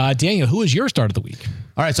fun. Daniel, who is your start of the week?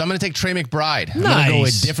 All right, so I'm going to take Trey McBride. I'm going to go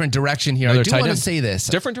a different direction here. I do want to say this.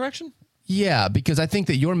 Different direction? Yeah, because I think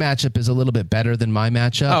that your matchup is a little bit better than my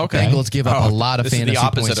matchup. Oh, okay. Bengals give up a lot of fantasy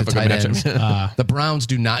points to tight ends. The Browns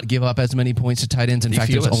do not give up as many points to tight ends. In fact,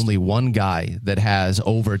 there's only one guy that has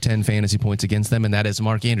over 10 fantasy points against them, and that is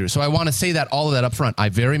Mark Andrews. So I want to say that all of that up front. I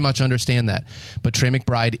very much understand that. But Trey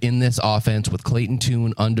McBride in this offense with Clayton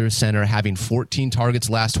Tune under center, having 14 targets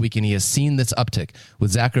last week, and he has seen this uptick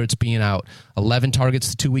with Zach Ertz being out. 11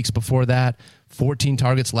 targets 2 weeks before that. 14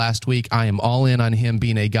 targets last week. I am all in on him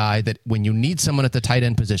being a guy that when you need someone at the tight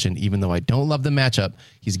end position, even though I don't love the matchup,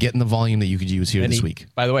 he's getting the volume that you could use here this week.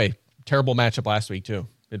 By the way, terrible matchup last week, too.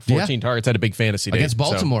 Had 14 targets, had a big fantasy day. Against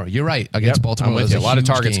Baltimore. You're right. Against Baltimore. I'm with you. A lot of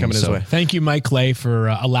targets coming his way. Thank you, Mike Clay, for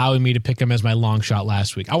allowing me to pick him as my long shot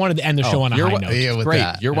last week. I wanted to end the show on a high note. Yeah, great.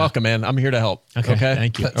 You're welcome, man. I'm here to help. Okay.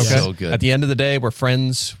 Thank you. Okay. So good. At the end of the day, we're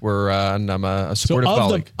friends. And I'm a supportive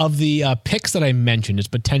colleague. Of the picks that I mentioned as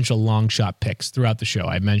potential long shot picks throughout the show,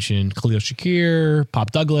 I mentioned Khalil Shakir,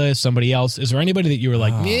 Pop Douglas, somebody else. Is there anybody that you were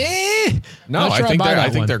like, No, I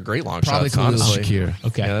think they're great long shots. Probably Khalil honestly. Shakir.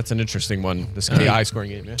 Okay. Yeah, that's an interesting one. This KI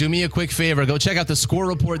scoring game. Yeah. Do me a quick favor. Go check out the score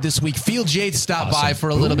report this week. Field Yates stopped by for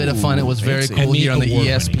a little bit of fun. It was very cool here on the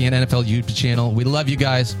ESPN NFL YouTube channel. We love you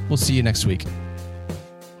guys. We'll see you next week.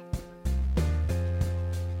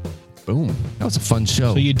 Boom. That was a fun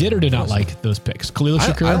show. So you did or did not like those picks? Khalil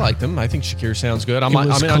Shakir? I liked them. I think Shakir sounds good. I'm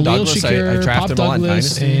in on Douglas. Shakir, I drafted him on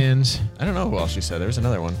Dynasty. And I don't know who else you said. There's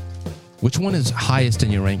another one. Which one is highest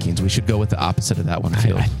in your rankings? We should go with the opposite of that one,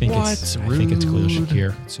 Field. I think it's Khalil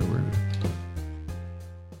Shakir. So rude.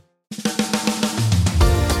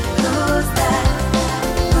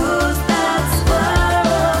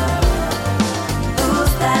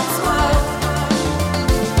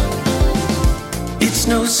 It's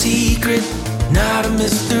no secret, not a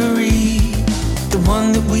mystery. The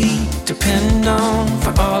one that we depend on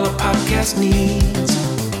for all our podcast needs.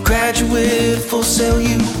 Graduate, Full Sail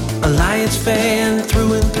U, Alliance fan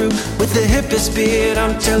through and through. With the hippest beard,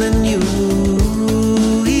 I'm telling you.